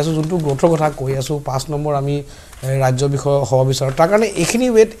এগেইন কৈ আছোঁ যোনটো গ্ৰথৰ কথা কৈ আছোঁ 5 নম্বৰ আমি ৰাজ্য বিষয় হ'ব বিচাৰোঁ তাৰ কাৰণে এইখিনি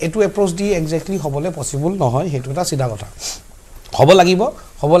ৱেট এইটো এপ্ৰ'চ দি একজেক্টলি হ'বলৈ পচিবল নহয় সেইটো এটা চিধা কথা হ'ব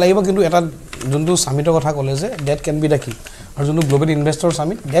লাগিব কিন্তু এটা যোনটো সামিটৰ কথা ক'লে যে ডেট কেন বি দ্য কি আৰু যোনটো global investor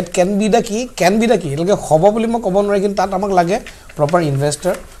summit date can B the কি এতিয়ালৈকে হ'ব বুলি মই ক'ব নোৱাৰি কিন্তু তাত আমাক লাগে প্ৰপাৰ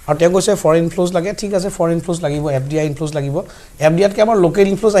ইনভেষ্টৰ আৰু তেওঁ কৈছে ফৰেইন ইনফ্লুজ লাগে ঠিক আছে ফৰেইন ইনফ্লুজ লাগিব FDI ইনফ্লুজ লাগিব FDIতকৈ আমাৰ লোকেল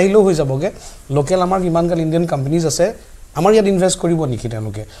ইনফ্লুজ আহিলেও হৈ যাবগৈ লোকেল আমাৰ কিমানগাল ইণ্ডিয়ান কোম্পানীজ আছে আমাৰ ইয়াত ইনভেষ্ট কৰিব নেকি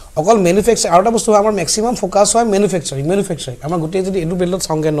তেওঁলোকে অকল মেনুফেকচাৰ আৰু এটা বস্তু আমাৰ মেক্সিমাম ফ'কাছ হয় মেনুফেকচাৰিং আমাৰ গোটেই যদি এইটো বেল্টত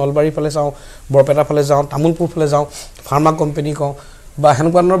চাওঁগৈ নলবাৰী ফালে চাওঁ বৰপেটা ফালে যাওঁ তামোলপুৰ ফালে যাওঁ ফাৰ্মা কোম্পানী কওঁ বা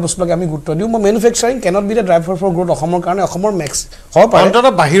সেনেকুৱা ধৰণৰ বস্তুবিলাকে আমি গুৰুত্ব দিওঁ মই manufacturing cannot B the driver for growth অসমৰ কাৰণে অসমৰ হ'ব পাৰে অন্তত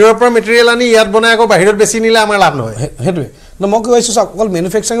বাহিৰৰ পৰা মেটেৰিয়েল আনি ইয়াত বনাই আকৌ বাহিৰত বেছি নিলে আমাৰ লাভ নহয় সেইটোৱে মই কৈছোঁ চাওক অকল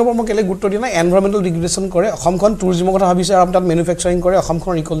মেনুফেকচাৰিঙৰ পৰা মই কেলৈ গুৰুত্ব দিয়া নাই এনভাইৰমেণ্টেল ডিগ্ৰেডেশ্যন কৰে অসমখন টুৰিজিমৰ কথা ভাবিছে আৰু তাত মেনুফেকচাৰিং কৰে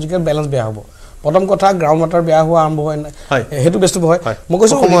অসমখনৰ ইক'লজিকেল বেলেঞ্চ বেয়া হ'ব প্ৰথম কথা গ্ৰাউণ্ড ৱাটাৰ বেয়া হোৱা আৰম্ভ হয় সেইটো বেষ্ট হয় মই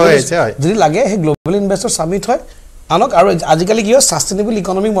কৈছোঁ যদি লাগে সেই গ্লোবেল ইনভেষ্টৰ সামিট হয় আনক আৰু আজিকালি কি হয় ছাষ্টেইনেবল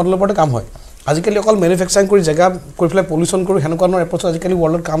ইকনমিক মডেলৰ ওপৰতে কাম হয় আজিকালি অকল মেনুফেকচাৰিং কৰি জেগা কৰি পেলাই পলিউশ্যন কৰোঁ সেনেকুৱা ধৰণৰ এপ্ৰ'চ আজিকালি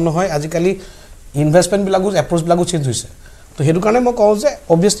ৱৰ্ল্ডত কাম নহয় আজিকালি ইনভেষ্টমেণ্টবিলাকো এপ্ৰ'চবিলাকো চেঞ্জ হৈছে তো সেইটো কাৰণে মই কওঁ যে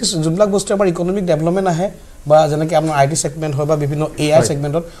অবভিয়াছলি যোনবিলাক বস্তু আমাৰ ইকনমিক ডেভেলপমেণ্ট আহে বা যেনেকৈ আপোনাৰ IT চেগমেণ্ট হয় বা বিভিন্ন AI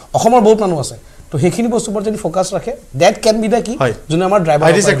চেগমেণ্টত অসমৰ বহুত মানুহ আছে তো সেইখিনি বস্তুৰ ওপৰত যদি ফ'কাছ ৰাখে ডেট কেন বি দ্য কি যোনে আমাৰ ড্ৰাইভাৰ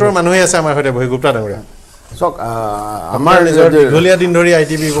IT চেক্টৰৰ মানুহে আছে আমাৰ সৈতে ভৈগুপ্তা ডাঙৰীয়া চাওক আমাৰ দীঘলীয়া দিন ধৰি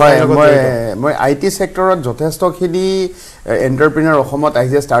IT মই IT চেক্টৰত যথেষ্টখিনি এণ্টাৰপ্ৰিনাৰ অসমত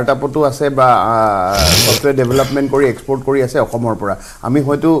আহিছে ষ্টাৰ্টআপতো আছে বা ছফ্টৱেৰ ডেভেলপমেণ্ট কৰি এক্সপৰ্ট কৰি আছে অসমৰ পৰা আমি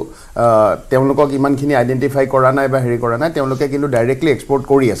হয়তো তেওঁলোকক ইমানখিনি আইডেণ্টিফাই কৰা নাই বা হেৰি কৰা নাই তেওঁলোকে কিন্তু ডাইৰেক্টলি এক্সপৰ্ট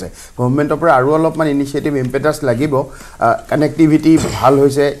কৰি আছে গভৰ্ণমেণ্টৰ পৰা আৰু অলপমান ইনিচিয়েটিভ ইম্পেটাছ লাগিব কানেক্টিভিটি ভাল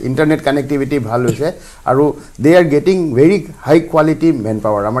হৈছে ইণ্টাৰনেট কানেক্টিভিটি ভাল হৈছে আৰু দে আৰ গেটিং ভেৰি হাই কোৱালিটি মেন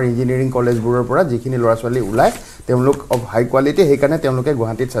পাৱাৰ আমাৰ ইঞ্জিনিয়াৰিং কলেজবোৰৰ পৰা যিখিনি ল'ৰা ছোৱালী ওলায় তেওঁলোক অফ হাই কোৱালিটি সেইকাৰণে তেওঁলোকে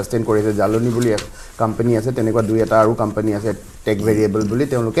গুৱাহাটীত ছাষ্টেইন কৰিছে জালনী বুলি কোম্পানী আছে তেনেকুৱা দুই এটা আৰু কোম্পানী আছে টেক ভেৰিয়েবল বুলি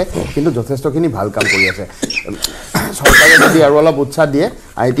তেওঁলোকে কিন্তু যথেষ্টখিনি ভাল কাম কৰি আছে চৰকাৰে যদি আৰু অলপ উৎসাহ দিয়ে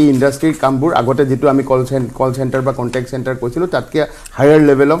IT ইণ্ডাষ্ট্ৰীৰ কামবোৰ আগতে যিটো আমি কল চেণ্টাৰ বা কণ্টেক্ট চেণ্টাৰ কৈছিলোঁ তাতকৈ হায়াৰ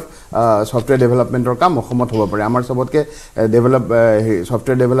লেভেল অফ ছফ্টৱেৰ ডেভেলপমেণ্টৰ কাম অসমত হ'ব পাৰে আমাৰ চবতকৈ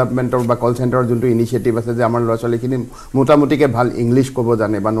ছফ্টৱেৰ ডেভেলপমেণ্টৰ বা কল চেণ্টাৰৰ যোনটো ইনিচিয়েটিভ আছে যে আমাৰ ল'ৰা ছোৱালীখিনি মোটামুটিকৈ ভাল ইংলিছ ক'ব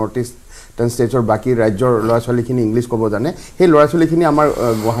জানে বা নৰ্থ ইষ্টাৰ্ণ ষ্টেটছৰ বাকী ৰাজ্যৰ ল'ৰা ছোৱালীখিনি ইংলিছ ক'ব জানে সেই ল'ৰা ছোৱালীখিনি আমাৰ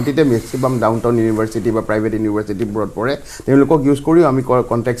গুৱাহাটীতে মেক্সিমাম ডাউনটাউন ইউনিভাৰ্চিটি বা প্ৰাইভেট ইউনিভাৰ্চিটিবোৰত পঢ়ে তেওঁলোকক ইউজ কৰিও আমি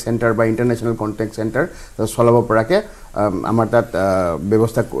কণ্টেক্ট চেণ্টাৰ বা ইণ্টাৰনেশ্যনেল কণ্টেক্ট চেণ্টাৰ চলাব পৰাকৈ আমাৰ তাত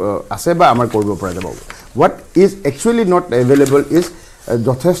ব্যৱস্থা আছে বা আমাৰ কৰিব পৰা যাব what is actually not available is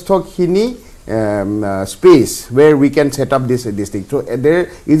যথেষ্টখিনি space ৱেৰ we can set up this thing চ' দেৰ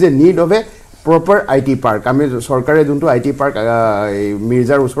is a need of A proper IT park আমি চৰকাৰে যোনটো IT পাৰ্ক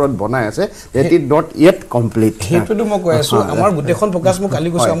মিৰ্জাৰ ওচৰত বনাই আছে that is not yet complete সেইটোতো মই কৈ আছোঁ আমাৰ গোটেইখন ফ'কাছ মই কালি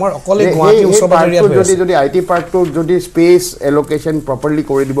কৈছোঁ আমাৰ অকলে গুৱাহাটী ওচৰত যদি IT পাৰ্কটো যদি স্পেচ এলোকেশ্যন প্ৰপাৰলি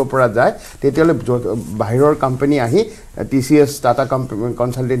কৰি দিব পৰা যায় তেতিয়াহ'লে বাহিৰৰ কোম্পানী আহি TCS টাটা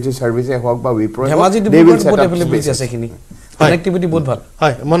কনচালটেঞ্চি ছাৰ্ভিচে হওক বা উইপ্ৰ কানেক্টিভিটি বহুত ভাল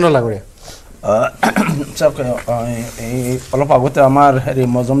হয় মন লাগৰীয়া চাওক এই অলপ আগতে আমাৰ হেৰি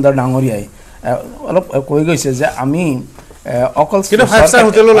মজুমদাৰ ডাঙৰীয়াই অলপ কৈ গৈছে যে আমি অকল কিন্তু 5 ষ্টাৰ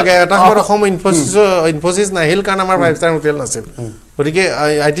হোটেলো লাগে এটা সময়ত অসম ইনফোসিস নাহিল কাৰণ আমাৰ 5 ষ্টাৰ হোটেল নাছিল গতিকে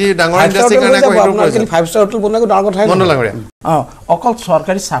IT ডাঙৰ ইণ্ডাষ্ট্ৰীৰ কাৰণে কিন্তু 5 ষ্টাৰ হোটেল বনাই ডাঙৰ কথা মন লাগৰীয়া অকল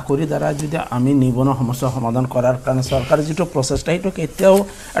চৰকাৰী চাকৰি দ্বাৰা যদি আমি নিবনুৱা সমস্যা সমাধান কৰাৰ কাৰণে চৰকাৰী যিটো প্ৰচেষ্টা সেইটো কেতিয়াও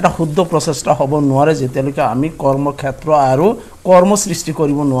এটা শুদ্ধ প্ৰচেষ্টা হ'ব নোৱাৰে যেতিয়ালৈকে আমি কৰ্মক্ষেত্ৰ আৰু কৰ্ম সৃষ্টি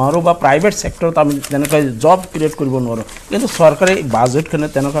কৰিব নোৱাৰোঁ বা প্ৰাইভেট ছেক্টৰত আমি তেনেকৈ জব ক্ৰিয়েট কৰিব নোৱাৰোঁ কিন্তু চৰকাৰী বাজেটখনে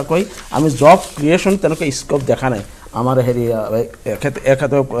তেনেকুৱাকৈ আমি জব ক্ৰিয়েশ্যন তেনেকৈ স্কোপ দেখা নাই আমাৰ হেৰি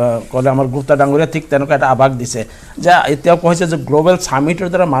এখেতে ক'লে আমাৰ গুপ্তা ডাঙৰীয়া ঠিক তেনেকুৱা এটা আভাস দিছে যে এতিয়াও কৈছে যে গ্ল'বেল ছামিটৰ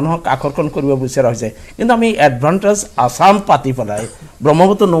দ্বাৰা মানুহক আকৰ্ষণ কৰিব বিচৰা হৈছে কিন্তু আমি এডভান্টেজ আছাম পাতি পেলাই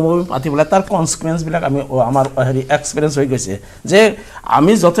ব্ৰহ্মপুত্ৰ নৱমী পাতি পেলাই তাৰ কনচিকুৱেঞ্চবিলাক আমি আমাৰ হেৰি এক্সপিৰিয়েঞ্চ হৈ গৈছে যে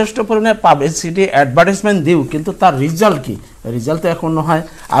আমি যথেষ্ট পৰিমাণে পাব্লিচিটি এডভাৰটাইজমেণ্ট দিওঁ কিন্তু তাৰ ৰিজাল্ট কি ৰিজাল্টটো একো নহয়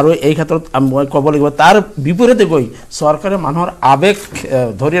আৰু এই ক্ষেত্ৰত মই ক'ব লাগিব তাৰ বিপৰীতে গৈ চৰকাৰে মানুহৰ আৱেগ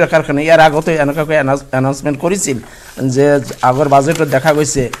ধৰি ৰখাৰ কাৰণে ইয়াৰ আগতে এনেকুৱাকৈ এনাউন্সমেণ্ট কৰিছিল যে আগৰ বাজেটত দেখা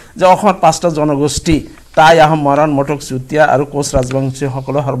গৈছে যে অসমত 5টা জনগোষ্ঠী টাই আহোম মৰাণ মটক চুতীয়া আৰু কোচ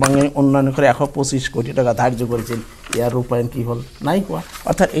ৰাজবংশীসকলে সৰ্বাংগীন উন্নয়ন কৰি 125 কোটি টকা ধাৰ্য কৰিছিল ইয়াৰ ৰূপায়ণ কি হ'ল নাই হোৱা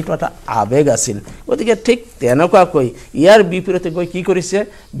অৰ্থাৎ এইটো এটা আৱেগ আছিল গতিকে ঠিক তেনেকুৱাকৈ ইয়াৰ বিপৰীতে গৈ কি কৰিছে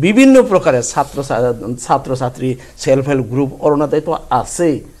বিভিন্ন প্ৰকাৰে ছাত্ৰ ছাত্ৰী সেলফ হেল্প গ্ৰুপ অৰুণোদয়তো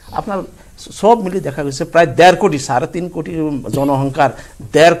আছেই আপোনাৰ সব মিলি দেখা গৈছে প্ৰায় 1.5 কোটি 3.5 কোটি জনসংখ্যাৰ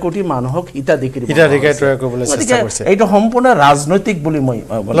 1.5 কোটি মানুহক হিতাধিকাৰী তৈয়াৰ কৰিবলৈ চেষ্টা কৰিছে এইটো সম্পূৰ্ণ ৰাজনৈতিক বুলি মই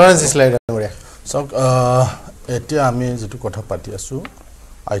লৰেন্স স্লাইড চাওক এতিয়া আমি যেটো কথা পাতি আছো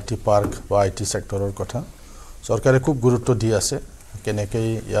IT পাৰ্ক বা IT সেক্টৰৰ কথা চৰকাৰে খুব গুৰুত্ব দি আছে কেনেকৈ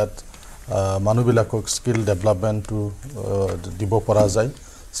ইয়াত মানুহবিলাকক স্কিল ডেভেলপমেণ্টটো দিব পৰা যায়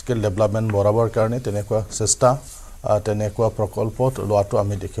স্কিল ডেভেলপমেণ্ট বঢ়াবৰ কাৰণে তেনেকুৱা চেষ্টা তেনেকুৱা প্ৰকল্পত লোৱাটো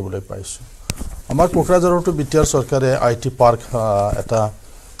আমি দেখিবলৈ পাইছোঁ আমাৰ কোকৰাঝাৰতো বিটিআৰ চৰকাৰে IT পাৰ্ক এটা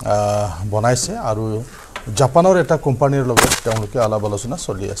বনাইছে আৰু জাপানৰ এটা কোম্পানীৰ লগত তেওঁলোকে আলাপ আলোচনা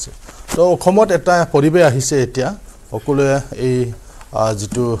চলি আছে তো অসমত এটা পৰিৱেশ আহিছে এতিয়া সকলোৱে এই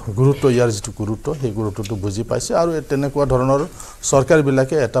যেটো গুৰুত্ব ইয়াৰ যেটো গুৰুত্ব সেই গুৰুত্বটো বুজি পাইছে আৰু তেনেকুৱা ধৰণৰ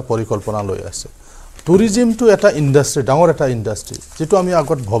চৰকাৰবিলাকে এটা পৰিকল্পনা লৈ আছে টুৰিজমটো এটা ইণ্ডাষ্ট্ৰী ডাঙৰ এটা ইণ্ডাষ্ট্ৰী যেটো আমি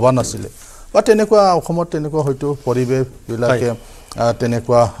আগত ভবা নাছিলে বা তেনেকুৱা অসমত তেনেকুৱা হয়তো পৰিৱেশবিলাকে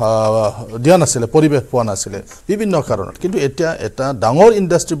তেনেকুৱা দিয়া নাছিলে পৰিৱেশ পোৱা নাছিলে বিভিন্ন কাৰণত কিন্তু এতিয়া এটা ডাঙৰ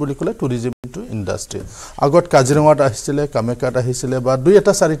ইণ্ডাষ্ট্ৰী বুলি ক'লে টুৰিজমটো ইণ্ডাষ্ট্ৰী আগত কাজিৰঙাত আহিছিলে কামেকাত আহিছিলে বা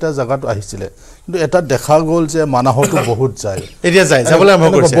 2-4টা জায়গাত আহিছিলে কিন্তু এটা দেখা গ'ল যে মানাহতো বহুত যায় এতিয়া যায় যাবলৈ আৰম্ভ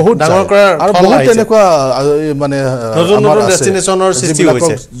কৰিছে বহুত ডাঙৰ কৰাৰ আৰু বহুত তেনেকুৱা মানে নতুন ডেষ্টিনেশ্যনৰ সৃষ্টি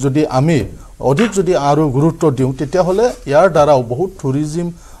হৈছে যদি আমি অধিক যদি আৰু গুৰুত্ব দিওঁ তেতিয়া হলে ইয়াৰ দ্বাৰাও বহুত টুৰিজম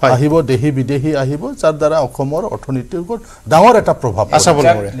আহিব দেহি বিদেহি আহিব যাৰ দ্বাৰা অসমৰ অৰ্থনীতিৰ ওপৰত ডাঙৰ এটা প্ৰভাৱ আশা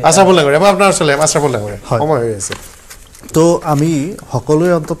বলে কৰে মই আপোনাৰ চলে আশা বলে কৰে সময় হৈ আছে তো আমি সকলোৱে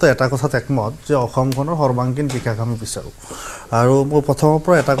অন্তত এটা কথাত একমত যে অসমখনৰ সৰ্বাংগীন বিকাশ আমি বিচাৰোঁ আৰু মই প্ৰথমৰ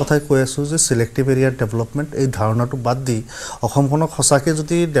পৰা এটা কথাই কৈ আছোঁ যে চিলেক্টিভ এৰিয়াৰ ডেভেলপমেণ্ট এই ধাৰণাটো বাদ দি অসমখনক সঁচাকৈ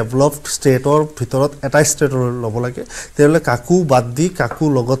যদি ডেভেলপড ষ্টেটৰ ভিতৰত এটা ষ্টেট ল'ব লাগে তেতিয়াহ'লে কাকো বাদ দি কাকো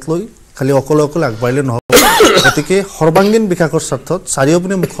লগত লৈ খালি অকলে অকলে আগবাঢ়িলে নহ'ব গতিকে সৰ্বাংগীন বিকাশৰ স্বাৰ্থত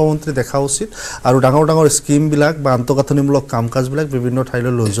চাৰিওপিনে মুখ্যমন্ত্ৰী দেখা উচিত আৰু ডাঙৰ ডাঙৰ স্কিমবিলাক বা আন্তঃগাঁথনিমূলক কাম কাজবিলাক বিভিন্ন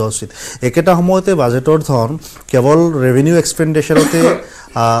ঠাইলৈ লৈ যোৱা উচিত একেটা সময়তে বাজেটৰ ধন কেৱল ৰেভিনিউ এক্সপেণ্ডিচাৰতে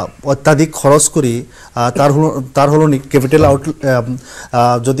অত্যাধিক খৰচ কৰি তাৰ সলনি কেপিটেল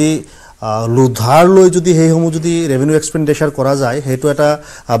যদি ধাৰ লৈ যদি সেইসমূহ যদি ৰেভিনিউ এক্সপেণ্ডিচাৰ কৰা যায় সেইটো এটা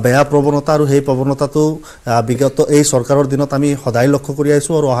বেয়া প্ৰৱণতা আৰু সেই প্ৰৱণতাটো বিগত এই চৰকাৰৰ দিনত আমি সদায় লক্ষ্য কৰি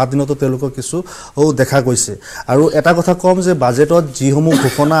আহিছোঁ আৰু অহা দিনতো তেওঁলোকৰ কিছু দেখা গৈছে আৰু এটা কথা ক'ম যে বাজেটত যিসমূহ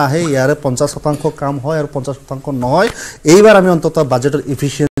ঘোষণা আহে ইয়াৰে 50% কাম হয় আৰু 50% নহয় এইবাৰ আমি অন্ততঃ বাজেটৰ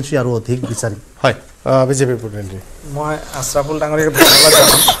ইফিচিয়েঞ্চি আৰু অধিক বিচাৰিম হয় বিজেপিৰ প্ৰতিনিধি মই আশ্ৰাফুল ডাঙৰীয়াক ধন্যবাদ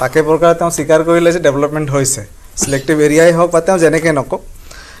জনাম তাকে প্ৰকাৰে তেওঁ স্বীকাৰ কৰিলে যে ডেভেলপমেণ্ট হৈছে চিলেক্টিভ এৰিয়াই হওক বা তেওঁ যেনেকৈ নকওক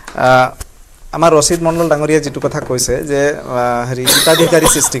আমাৰ ৰচিদ মণ্ডল ডাঙৰীয়াই যিটো কথা কৈছে যে হেৰি হিতাধিকাৰী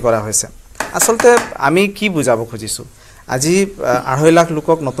সৃষ্টি কৰা হৈছে আচলতে আমি কি বুজাব খুজিছোঁ আজি 2.5 লাখ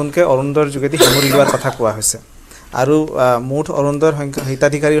লোকক নতুনকৈ অৰুণোদয়ৰ যোগেদি সামৰি লোৱাৰ কথা কোৱা হৈছে আৰু মুঠ অৰুণোদয়ৰ সংখ্যা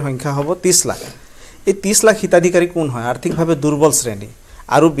হিতাধিকাৰীৰ সংখ্যা হ'ব 30 লাখ এই 30 লাখ হিতাধিকাৰী কোন হয় আৰ্থিকভাৱে দুৰ্বল শ্ৰেণী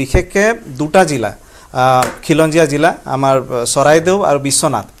আৰু বিশেষকৈ দুটা জিলা খিলঞ্জীয়া জিলা আমাৰ চৰাইদেউ আৰু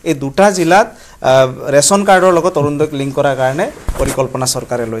বিশ্বনাথ এই দুটা জিলাত ৰেচন কাৰ্ডৰ লগত অৰুণোদয়ক লিংক কৰাৰ কাৰণে পৰিকল্পনা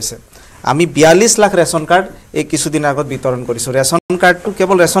চৰকাৰে লৈছে আমি 42 লাখ ৰেচন কাৰ্ড এই কিছুদিন আগত বিতৰণ কৰিছোঁ ৰেচন কাৰ্ডটো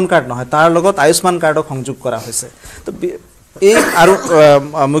কেৱল ৰেচন কাৰ্ড নহয় তাৰ লগত আয়ুষ্মান কাৰ্ডক সংযোগ কৰা হৈছে তো এই আৰু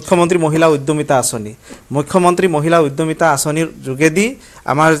মুখ্যমন্ত্ৰী মহিলা উদ্যমিতা আঁচনি মুখ্যমন্ত্ৰী মহিলা উদ্যমিতা আঁচনিৰ যোগেদি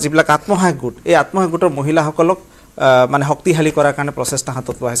আমাৰ যিবিলাক আত্মসহায়ক গোট এই আত্মসহায়ক গোটৰ মহিলাসকলক মানে শক্তিশালী কৰাৰ কাৰণে প্ৰচেষ্টা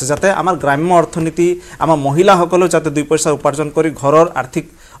হাতত লোৱা হৈছে যাতে আমাৰ গ্ৰাম্য অৰ্থনীতি আমাৰ মহিলাসকলেও যাতে 2 পইচা উপাৰ্জন কৰি ঘৰৰ আৰ্থিক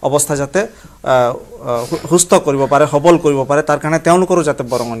অৱস্থা যাতে সুস্থ কৰিব পাৰে সবল কৰিব পাৰে তাৰ কাৰণে তেওঁলোকৰো যাতে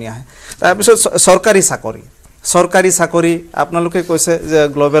বৰঙণি আহে তাৰপিছত চৰকাৰী চাকৰি আপোনালোকে কৈছে যে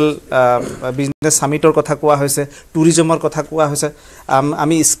গ্লোবেল বিজনেছ সামিটৰ কথা কোৱা হৈছে টুৰিজমৰ কথা কোৱা হৈছে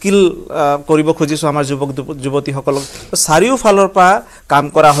আমি স্কিল কৰিব খুজিছোঁ আমাৰ যুৱক যুৱতীসকলক চাৰিওফালৰ পৰা কাম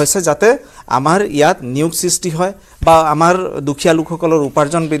কৰা হৈছে যাতে আমাৰ ইয়াত নিয়োগ সৃষ্টি হয় বা আমাৰ দুখীয়া লোকসকলৰ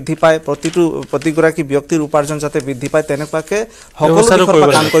উপাৰ্জন বৃদ্ধি পায় প্ৰতিগৰাকী ব্যক্তিৰ উপাৰ্জন যাতে বৃদ্ধি পায় তেনেকুৱাকৈ সকলো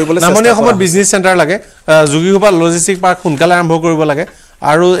কাম কৰিবলৈ নামনি অসমত বিজনেছ চেণ্টাৰ লাগে যোগীঘোপা লজিষ্টিক পাৰ্ক সোনকালে আৰম্ভ কৰিব লাগে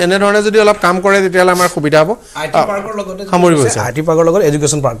আৰু এনেধৰণে যদি অলপ কাম কৰে তেতিয়াহ'লে আমাৰ সুবিধা হ'ব আইটি পাৰ্কৰ লগত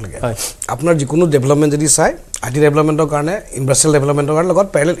এডুকেশ্যন পাৰ্ক লাগে আপোনাৰ যিকোনো ডেভেলপমেণ্ট যদি চাই আইটি ডেভেলপমেণ্টৰ কাৰণে ইণ্ডাষ্ট্ৰিয়েল ডেভেলপমেণ্টৰ কাৰণে লগত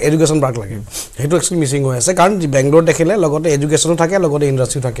পেৰেলেল এডুকেশ্যন পাৰ্ক লাগে সেইটো একচুৱেলি মিচিং হৈ আছে কাৰণ বেংগলোৰ দেখিলে লগতে এডুকেশ্যনো থাকে লগতে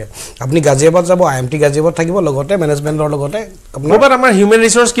ইণ্ডাষ্ট্ৰিও থাকে আপুনি গাজিয়াবাদ যাব IMT গাজিয়াবাদ থাকিব লগতে মেনেজমেণ্টৰ লগতে ক'ৰবাত আমাৰ হিউমেন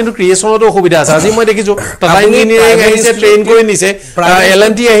ৰিচোৰ্চ কিন্তু ক্ৰিয়েশ্যনতো অসুবিধা আছে আজি মই দেখিছোঁ টাটা ইঞ্জিনিয়াৰিং আহিছে ট্ৰেইন কৰি নিছে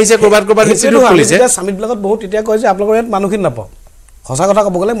LNT আহিছে ক'ৰবাত ইনষ্টিটিউট খুলিছে চামিটবিলাকত বহুত তেতিয়া কয় যে আপোনালোকৰ ইয়াত মানুহখিনি নাপাওঁ সঁচা কথা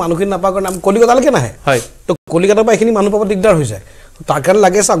ক'ব গ'লে মানুহখিনি নাপাওঁ কাৰণে কলিকতালৈকে নাহে হয় তো কলিকতাৰ পৰা এইখিনি মানুহ পাব দিগদাৰ হৈ যায় তাৰ কাৰণে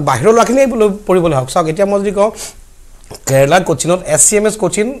লাগে চাওক বাহিৰৰ ল'ৰাখিনি পঢ়িবলৈ হওক চাওক এতিয়া মই যদি কওঁ কেৰেলা কোচিনত SCMS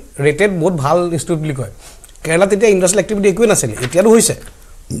কোচিন ৰেটেড বহুত ভাল ইনষ্টিটিউট বুলি কয় কেৰেলাত তেতিয়া ইণ্ডাষ্ট্ৰিয়েল এক্টিভিটি একোৱে নাছিলে এতিয়াতো হৈছে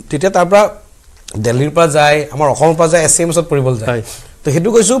তেতিয়া তাৰ পৰা দিল্লীৰ পৰা যায় আমাৰ অসমৰ পৰা যায় SCMSত পঢ়িবলৈ যায় তো সেইটো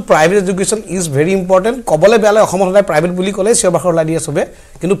কৈছোঁ private education is very important ক'বলৈ বেয়া লাগে অসমত সদায় প্ৰাইভেট বুলি ক'লে চিঞৰ বাখৰ ওলাই দিয়ে চবে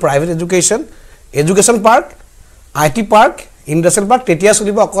কিন্তু private education park IT park industrial park তেতিয়া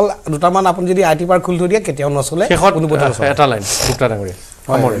চলিব অকল দুটামান আপুনি যদি IT পাৰ্ক খুলি থৈ দিয়ে কেতিয়াও নচলে এটা লাইন দুটা ডাঙৰীয়া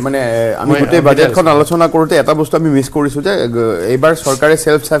মানে আমি গোটেই বাজেটখন আলোচনা কৰোঁতে এটা বস্তু আমি মিছ কৰিছোঁ যে এইবাৰ চৰকাৰে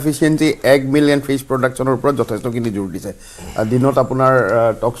সেল্ফ সাফিচিয়েঞ্চি 1 মিলিয়ন ফিছ প্ৰডাকশ্যনৰ ওপৰত যথেষ্টখিনি জোৰ দিছে দিনত আপোনাৰ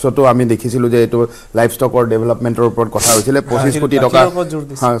টক শ্ব'টো আমি দেখিছিলোঁ যে এইটো লাইফ ষ্টকৰ ডেভেলপমেণ্টৰ ওপৰত কথা হৈছিলে 25 কোটি টকা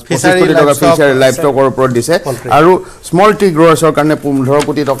ফিচাৰ লাইফ ষ্টকৰ ওপৰত দিছে আৰু স্মল টি গ্ৰ'ৱাৰ্ছৰ কাৰণে 15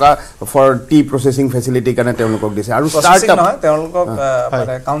 কোটি টকা ফৰ টি প্ৰচেছিং ফেচিলিটিৰ কাৰণে তেওঁলোকক দিছে আৰু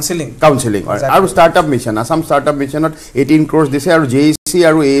কাউন্সিলিং আৰু startup mission Assam startup মিছনত 18 crores দিছে আৰু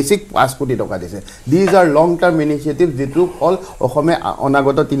আৰু AAC 5 কোটি টকা দিছে these are long term initiative যিটো ফল অসমে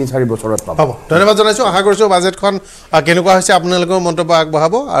অনাগত 3-4 বছৰত পাব ধন্যবাদ জনাইছোঁ আশা কৰিছোঁ বাজেটখন কেনেকুৱা হৈছে আপোনালোকৰ মন্তব্য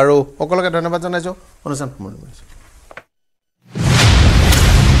আগবঢ়াব আৰু সকলোকে ধন্যবাদ জনাইছোঁ অনুষ্ঠান সামৰণি মাৰিছোঁ